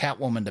been the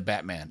Catwoman to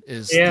Batman.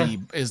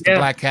 The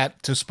Black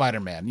Cat to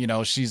Spider-Man. You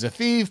know, she's a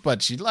thief,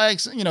 but she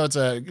likes. You know, it's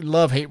a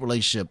love-hate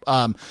relationship.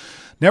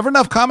 Never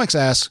Enough Comics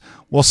asks,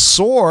 will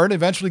Sword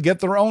eventually get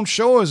their own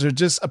shows, or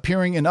just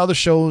appearing in other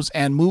shows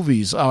and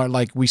movies?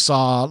 Like we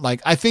saw,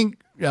 I think.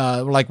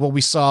 Like what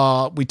we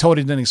saw, we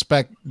totally didn't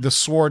expect the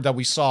Sword that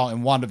we saw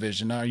in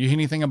WandaVision. Are you hearing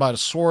anything about a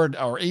Sword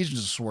or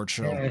Agents of Sword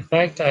show? In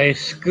fact, I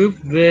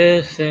scooped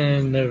this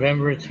in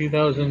November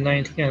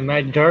 2019 on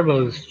Matt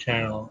Darbo's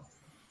channel.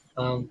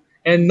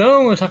 And no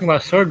one was talking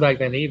about Sword back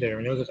then either. I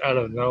mean, it was just out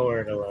of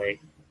nowhere to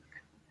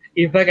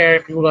in fact, I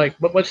heard people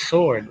what's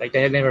Sword? Like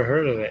they had never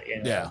heard of it.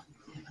 You know? Yeah.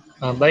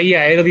 But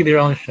yeah, it'll be their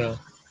own show.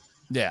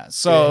 Yeah.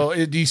 So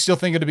do you still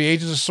think it'll be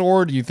Agents of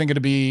Sword? Do you think it'll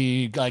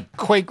be like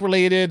Quake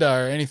related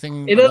or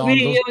anything? It'll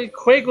be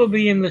Quake will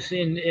be in the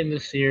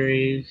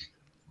series.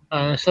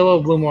 So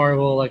will Blue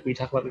Marvel, like we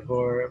talked about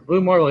before.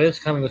 Blue Marvel is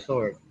coming with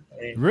Sword.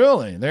 I mean,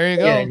 really? There you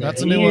go. Yeah,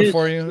 That's a new one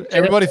for you.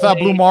 Everybody thought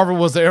Blue Marvel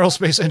was the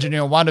aerospace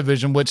engineer in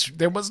WandaVision, which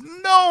there was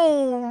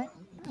no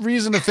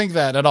reason to think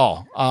that at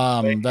all.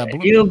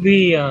 He'll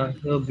be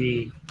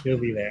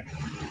there.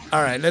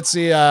 All right, let's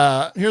see.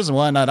 Here's the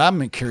one that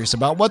I'm curious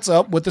about. What's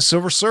up with the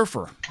Silver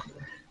Surfer?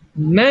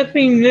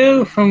 Nothing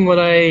new from what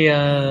I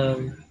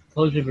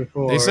told you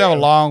before. They still have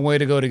a long way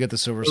to go to get the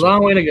Silver Surfer.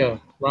 Long way to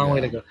go.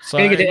 So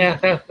gotta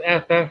get the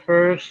FF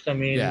first. I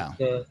mean,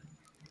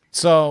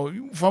 So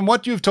from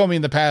what you've told me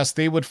in the past,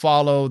 they would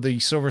follow the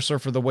Silver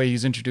Surfer the way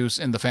he's introduced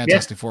in the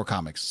Fantastic Four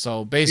comics.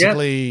 So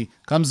basically,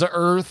 comes to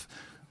Earth,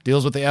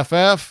 deals with the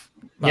FF.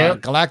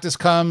 Galactus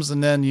comes,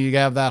 and then you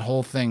have that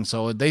whole thing.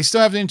 So they still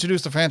have to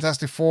introduce the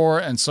Fantastic Four,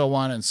 and so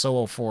on and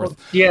so forth.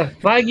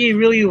 Feige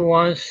really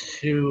wants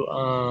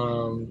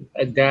to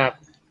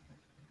adapt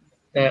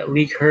that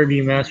Lee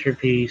Kirby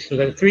masterpiece. So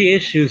the 3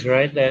 issues,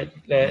 right? That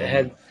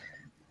had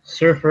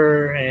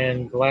Surfer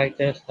and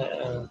Galactus.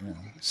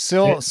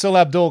 Sil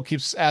Abdul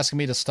keeps asking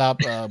me to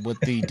stop with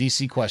the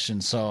DC question,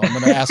 so I'm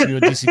going to ask you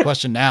a DC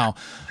question now.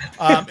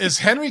 Is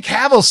Henry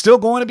Cavill still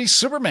going to be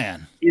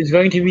Superman? He's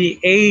going to be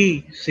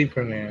a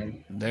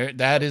Superman.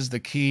 That is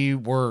the key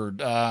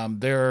word.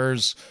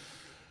 It's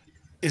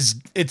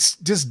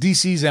just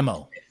DC's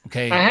MO.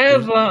 Okay. I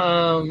have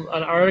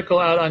an article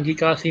out on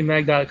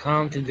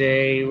geekositymag.com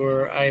today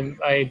where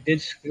I did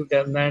scoop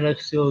that Man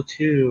of Steel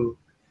 2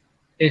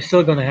 is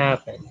still going to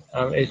happen.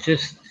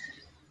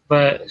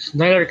 But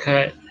Snyder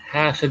Cut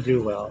has to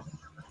do well.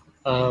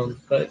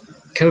 But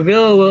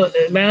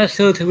Man of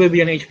Steel 2 will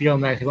be on HBO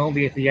Max. It won't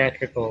be a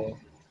theatrical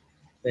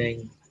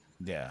thing.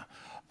 Yeah.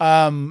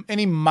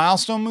 Any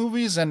milestone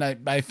movies? And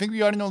I think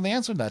we already know the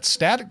answer to that.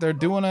 Static. They're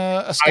doing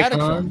a Static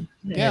film.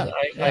 Yeah,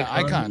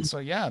 Icon. So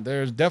yeah,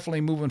 they're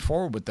definitely moving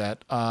forward with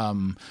that.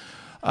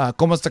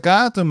 ¿Cómo está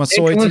acá?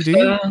 Masoy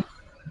TD.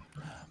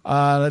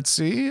 Let's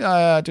see.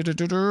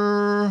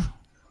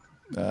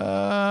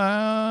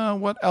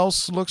 What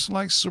else looks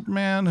like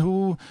Superman?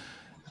 Who?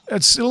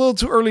 It's a little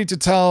too early to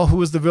tell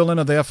who is the villain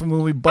of the F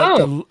movie,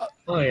 but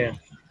yeah.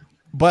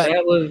 But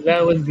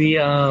that would be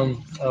oh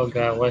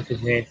god, what's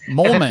his name?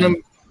 Mole Man.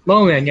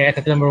 Mole Man, yeah,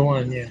 FF number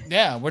 1, yeah.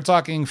 Yeah, we're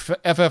talking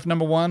FF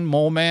number 1,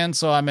 Mole Man.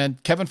 So I mean,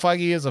 Kevin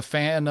Feige is a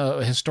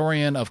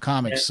historian of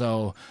comics.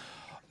 Yeah.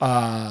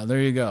 So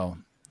there you go.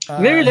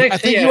 I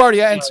think you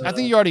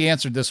already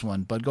answered this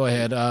one, but go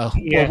ahead. Yeah.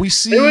 Well, we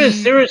see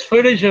there was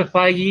footage of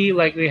Feige,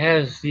 like he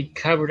has the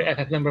covered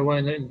FF number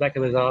 1 in the back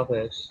of his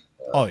office.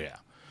 Oh yeah.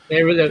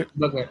 They really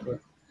look like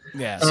it.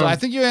 Yeah, so I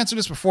think you answered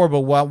this before,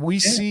 but what we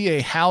see a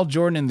Hal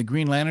Jordan in the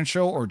Green Lantern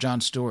show or John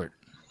Stewart?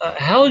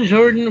 Hal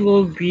Jordan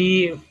will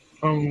be,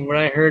 from what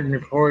I heard and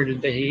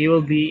reported, that he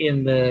will be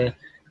in the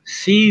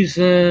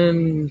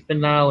season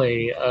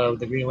finale of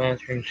the Green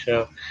Lantern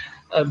show.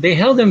 They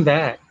held him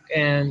back,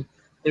 and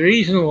the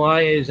reason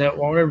why is that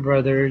Warner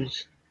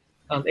Brothers,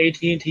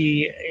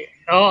 AT&T,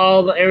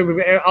 all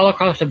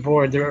across the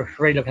board, they're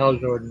afraid of Hal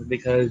Jordan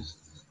because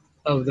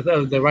of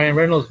the Ryan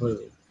Reynolds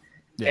movie.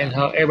 Yeah. And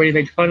how everybody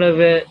made fun of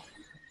it.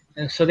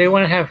 And so they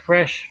want to have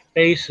fresh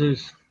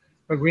faces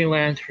for Green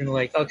Lantern.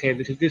 Like, okay,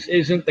 this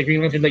isn't the Green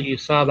Lantern that you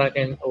saw back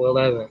in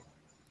 2011.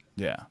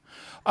 Yeah.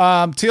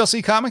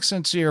 TLC Comics,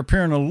 since you're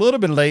appearing a little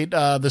bit late,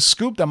 the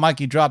scoop that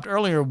Mikey dropped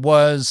earlier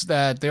was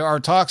that there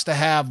are talks to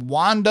have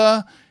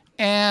Wanda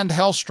and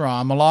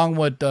Hellstrom, along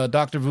with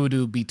Dr.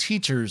 Voodoo, be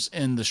teachers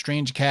in the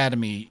Strange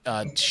Academy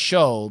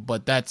show,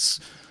 but that's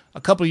a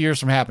couple of years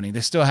from happening.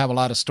 They still have a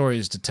lot of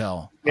stories to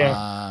tell.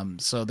 Yeah.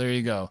 So there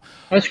you go.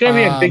 That's going to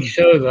be a big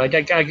show, though.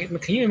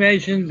 Can you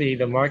imagine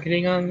the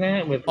marketing on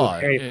that with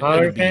Harry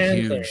Potter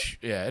fans? Huge.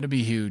 Yeah, it'll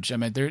be huge. I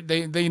mean,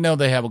 they know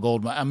they have a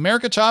gold mine.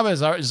 America Chavez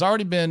has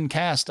already been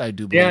cast, I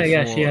do believe.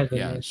 Yeah, she has.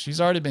 Yeah,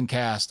 she's already been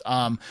cast.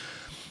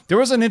 There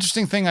was an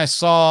interesting thing I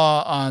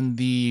saw on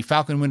the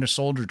Falcon Winter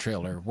Soldier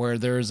trailer where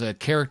there's a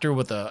character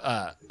with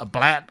a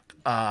black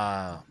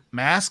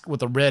mask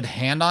with a red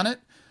hand on it.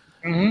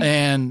 Mm-hmm.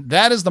 And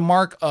that is the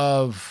mark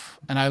of,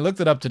 and I looked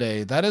it up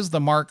today, that is the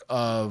mark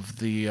of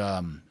the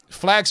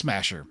Flag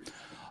Smasher.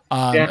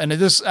 And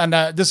this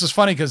is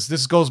funny because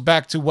this goes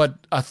back to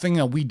a thing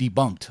that we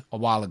debunked a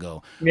while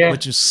ago,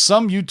 which is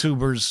some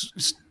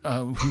YouTubers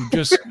who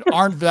just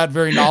aren't that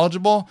very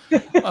knowledgeable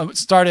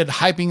started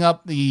hyping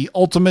up the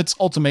Ultimates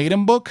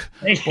Ultimatum book.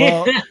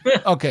 Well,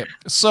 okay,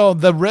 so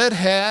the red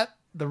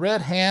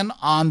hand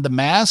on the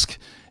mask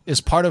is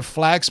part of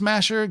Flag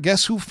Smasher.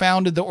 Guess who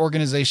founded the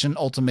organization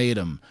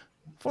Ultimatum?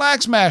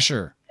 Flag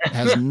Smasher. It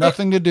has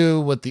nothing to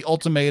do with the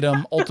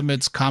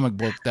Ultimates comic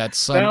book that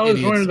some idiots. That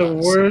was one of the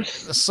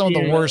worst. Some of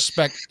the worst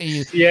spec.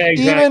 Yeah,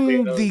 exactly.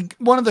 Even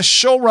one of the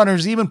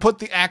showrunners even put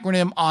the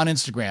acronym on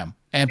Instagram,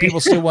 and people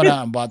still went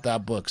out and bought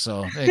that book.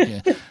 So thank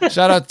you.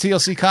 Shout out to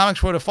TLC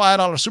Comics for the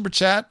 $5 super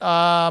chat.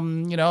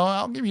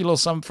 I'll give you a little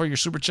something for your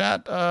super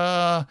chat.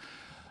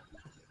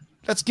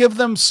 Let's give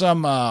them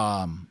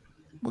some.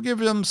 We'll give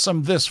them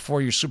some this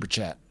for your super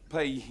chat.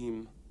 Pay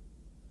him.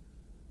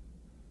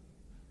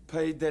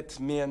 Pay that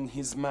man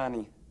his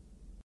money.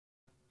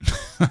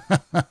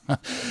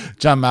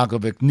 John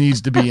Malkovich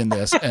needs to be in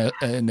this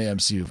in the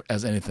MCU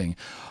as anything.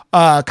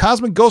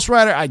 Cosmic Ghost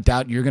Rider, I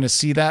doubt you're going to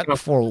see that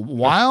for a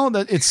while.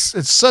 That it's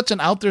such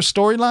an out there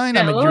storyline.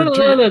 Yeah, a lot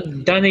of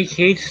the Donny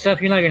Cates stuff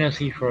you're not going to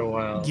see for a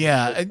while.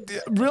 Yeah,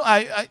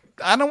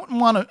 I don't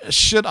want to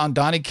shit on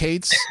Donny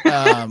Cates.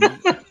 Shout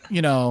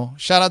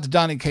out to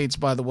Donny Cates,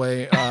 by the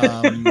way.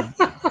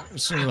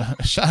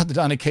 Shout out to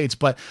Donny Cates,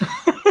 but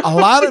a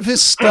lot of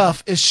his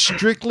stuff is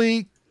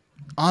strictly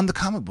on the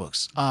comic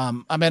books.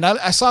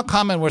 I saw a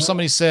comment where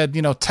somebody said,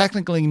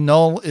 technically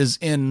Null is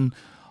in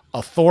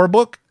a Thor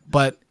book,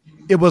 but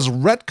it was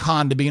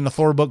retconned to be in the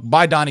Thor book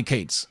by Donny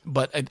Cates.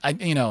 But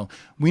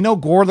we know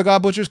Gore the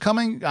God Butcher's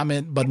coming.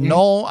 But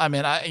Null,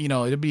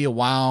 it'll be a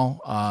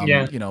while,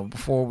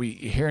 before we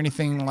hear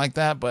anything like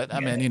that. But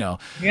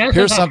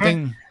here's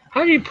something.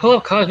 How do you pull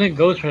up Cosmic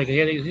Ghost Rider?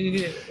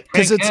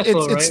 Because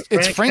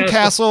it's Frank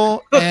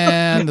Castle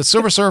and the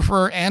Silver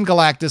Surfer and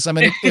Galactus.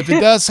 If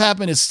it does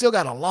happen, it's still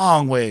got a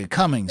long way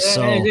coming.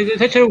 So it's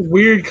such a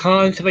weird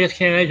concept. I just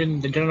can't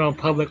imagine the general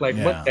public what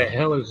the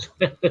hell is.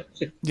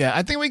 Yeah,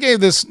 I think we gave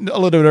this a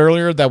little bit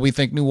earlier that we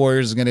think New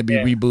Warriors is going to be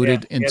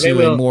rebooted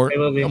into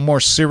a more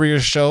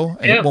serious show,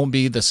 and it won't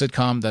be the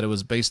sitcom that it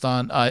was based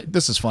on.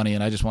 This is funny,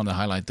 and I just wanted to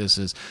highlight this.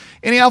 Is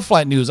any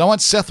Outflight news? I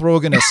want Seth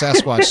Rogen as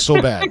Sasquatch so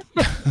bad.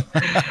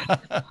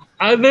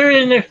 Other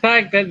than the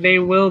fact that they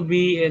will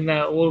be in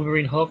that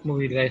Wolverine Hulk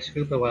movie that I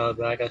scooped a while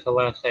back, that's the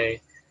last I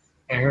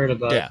heard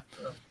about. Yeah.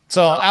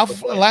 So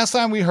last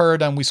time we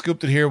heard, and we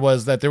scooped it here,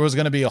 was that there was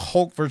going to be a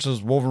Hulk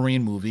versus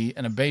Wolverine movie,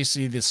 and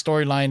basically the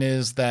storyline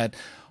is that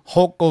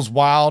Hulk goes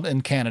wild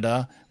in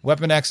Canada.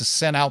 Weapon X is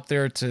sent out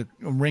there to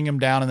ring him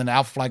down, and then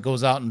Alpha Flight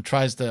goes out and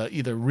tries to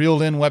either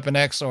reel in Weapon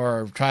X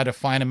or try to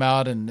find him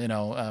out. And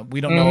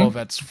we don't know if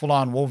that's full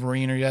on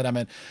Wolverine or yet. I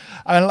mean,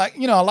 like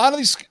a lot of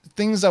these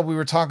things that we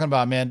were talking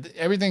about, man,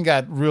 everything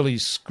got really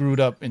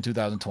screwed up in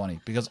 2020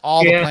 because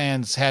all the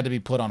plans had to be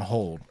put on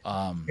hold.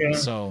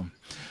 So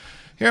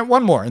here,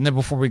 one more, and then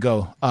before we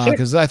go,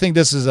 because I think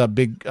this is a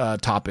big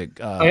topic.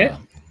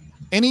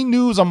 Any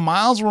news on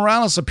Miles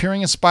Morales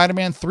appearing in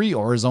Spider-Man 3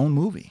 or his own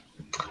movie?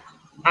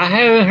 I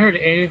haven't heard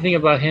anything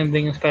about him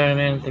being in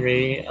Spider-Man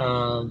 3.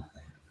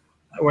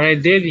 What I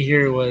did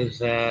hear was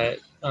that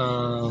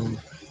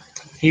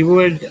he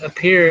would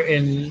appear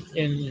in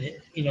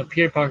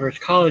Peter Parker's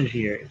college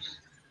years,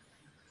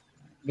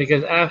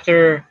 because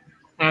after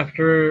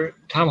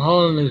Tom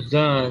Holland is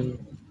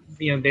done,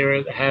 they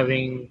were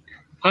planning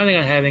on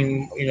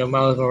having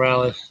Miles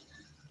Morales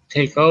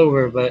take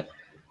over. But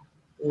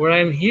what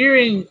I'm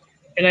hearing,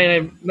 and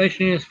I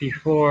mentioned this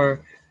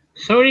before,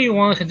 Sony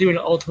wants to do an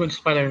Ultimate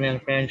Spider-Man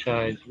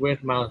franchise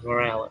with Miles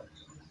Morales.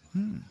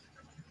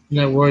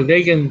 Where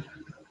they can,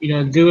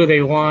 do what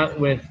they want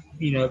with,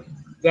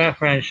 that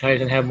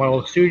franchise and have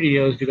Marvel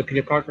Studios do the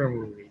Peter Parker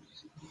movies.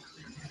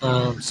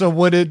 So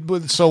would it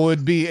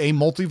be a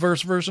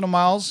multiverse version of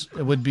Miles?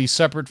 It would be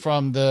separate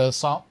from the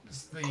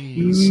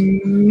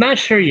not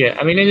sure yet.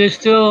 I mean, it is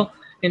still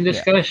in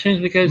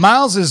discussions because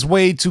Miles is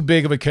way too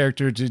big of a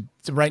character to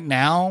right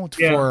now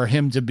for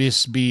him to be a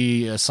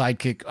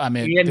sidekick. I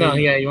mean, he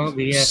won't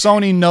be. Yeah.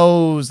 Sony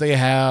knows they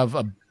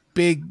have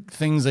big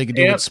things they could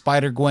do with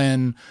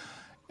Spider-Gwen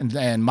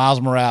and Miles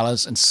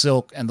Morales and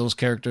Silk and those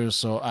characters.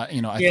 So I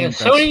think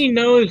Sony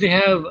knows they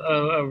have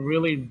a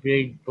really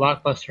big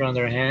blockbuster on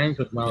their hands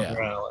with Miles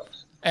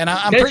Morales. And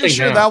I'm pretty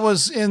sure that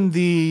was in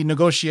the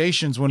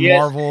negotiations when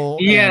Marvel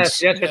and my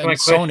Sony.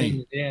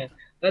 Question. Yeah.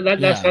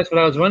 That's what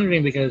I was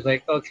wondering because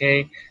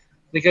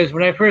because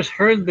when I first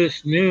heard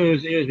this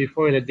news, it was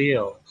before the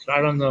deal, so I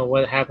don't know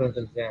what happened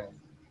since then.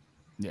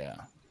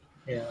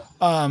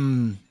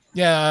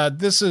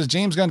 This is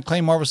James Gunn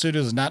claimed Marvel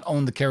Studios does not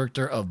own the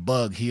character of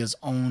Bug. He is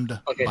owned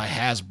by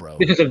Hasbro.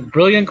 This is a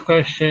brilliant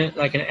question.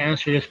 I can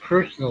answer this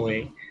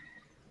personally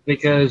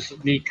because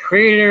the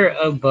creator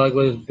of Bug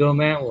was Bill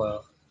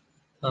Mantlo,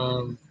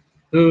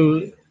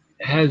 who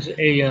has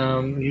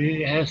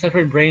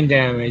suffered brain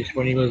damage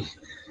when he was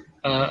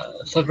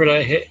suffered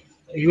a hit.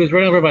 He was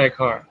run over by a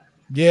car.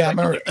 Yeah, I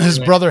remember his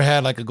brother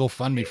had like a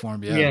GoFundMe for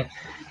him. Yeah.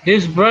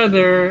 His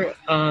brother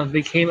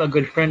became a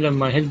good friend of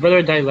mine. His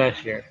brother died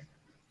last year.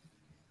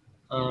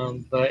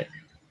 But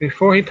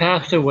before he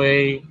passed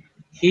away,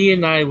 he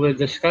and I would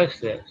discuss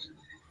this.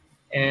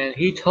 And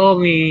he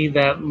told me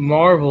that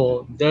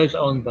Marvel does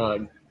own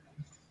Bug.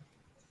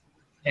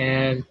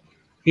 And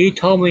he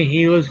told me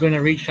he was going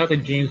to reach out to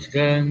James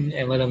Gunn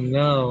and let him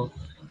know.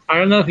 I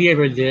don't know if he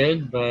ever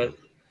did, but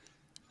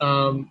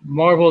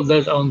Marvel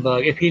does own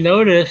Bug. If you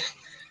notice,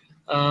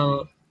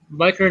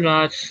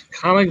 Micronauts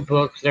comic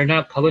books, they're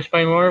not published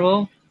by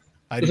Marvel.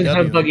 It doesn't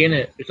have Bug in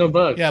it. There's no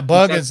Bug. Yeah,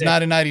 Bug is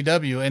not in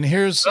IDW. And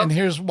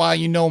here's why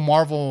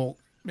Marvel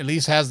at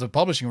least has the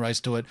publishing rights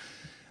to it.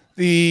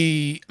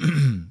 The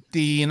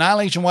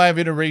Annihilation Wave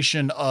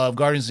iteration of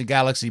Guardians of the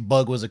Galaxy,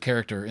 Bug was a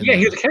character.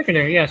 He was a character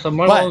there. Yeah, so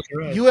Marvel.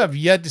 But you have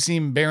yet to see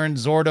Baron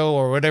Zordo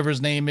or whatever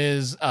his name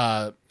is,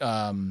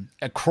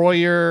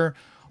 Croyer.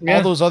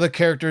 All those other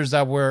characters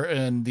that were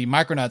in the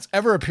Micronauts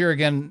ever appear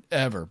again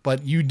ever.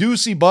 But you do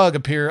see Bug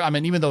appear. I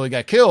mean, even though he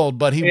got killed,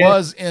 but he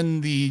was in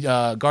the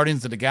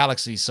Guardians of the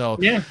Galaxy. So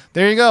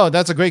there you go.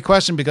 That's a great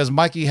question because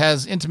Mikey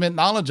has intimate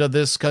knowledge of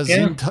this because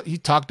he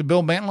talked to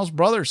Bill Mantlo's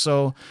brother.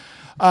 So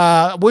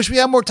wish we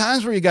had more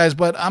times for you guys,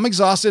 but I'm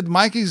exhausted.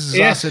 Mikey's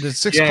exhausted. It's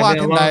 6 o'clock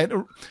at night.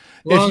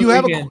 If you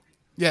have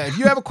if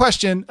you have a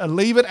question,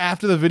 leave it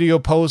after the video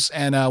posts,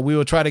 and we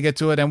will try to get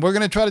to it. And we're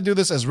going to try to do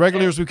this as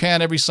regular as we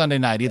can every Sunday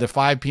night, either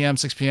 5 p.m.,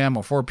 6 p.m.,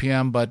 or 4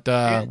 p.m. But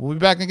we'll be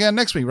back again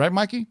next week, right,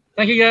 Mikey?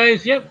 Thank you,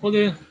 guys. Yep, we'll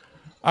do.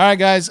 All right,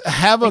 guys.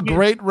 Have a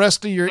great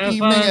rest of your evening.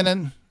 Fun. And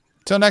then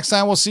until next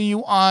time, we'll see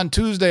you on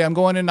Tuesday. I'm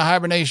going into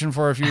hibernation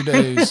for a few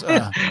days.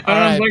 I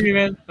don't blame you,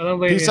 man. I don't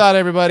blame you. Peace out,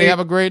 everybody.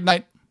 Have a great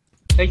night.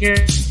 Take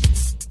care.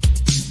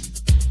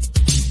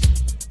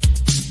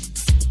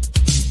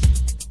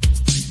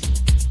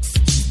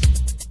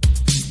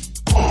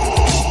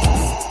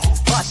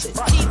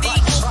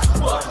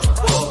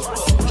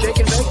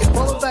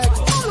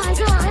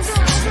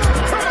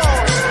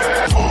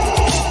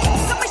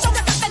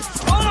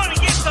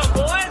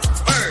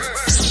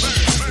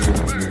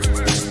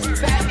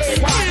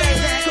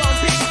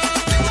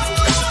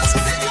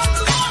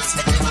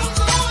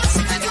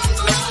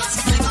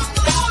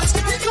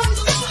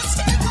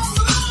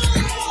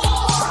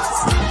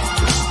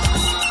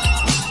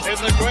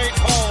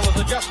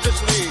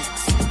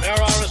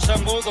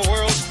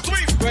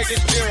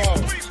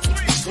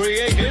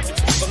 Created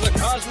from the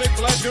cosmic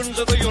legends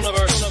of the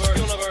universe.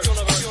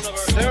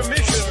 Their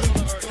mission,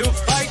 to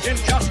fight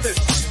injustice,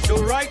 to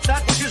right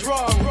that which is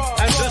wrong,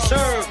 and to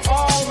serve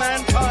all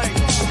mankind.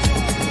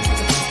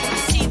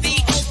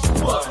 TV.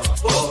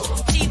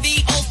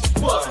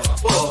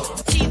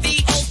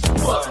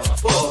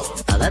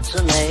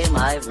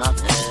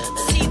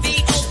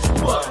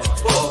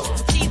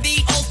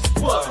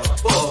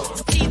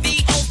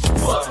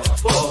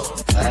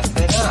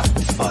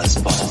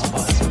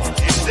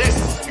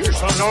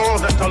 know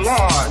that the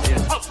Lord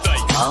is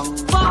update.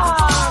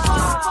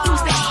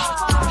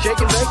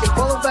 Shake and bake and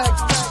pull it back.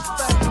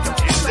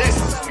 In this,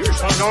 you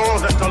shall know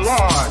that the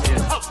Lord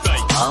is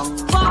update.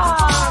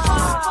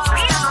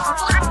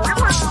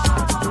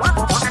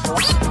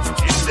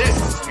 In this,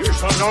 you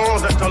shall know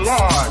that the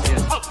Lord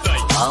is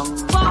update.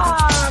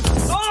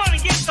 Go on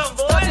and get some,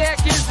 boys. What the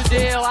heck is the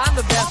deal? I'm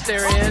the best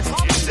there is.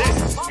 In this,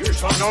 you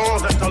shall know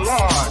that the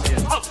Lord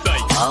is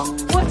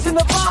update. What's in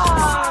the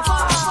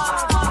box?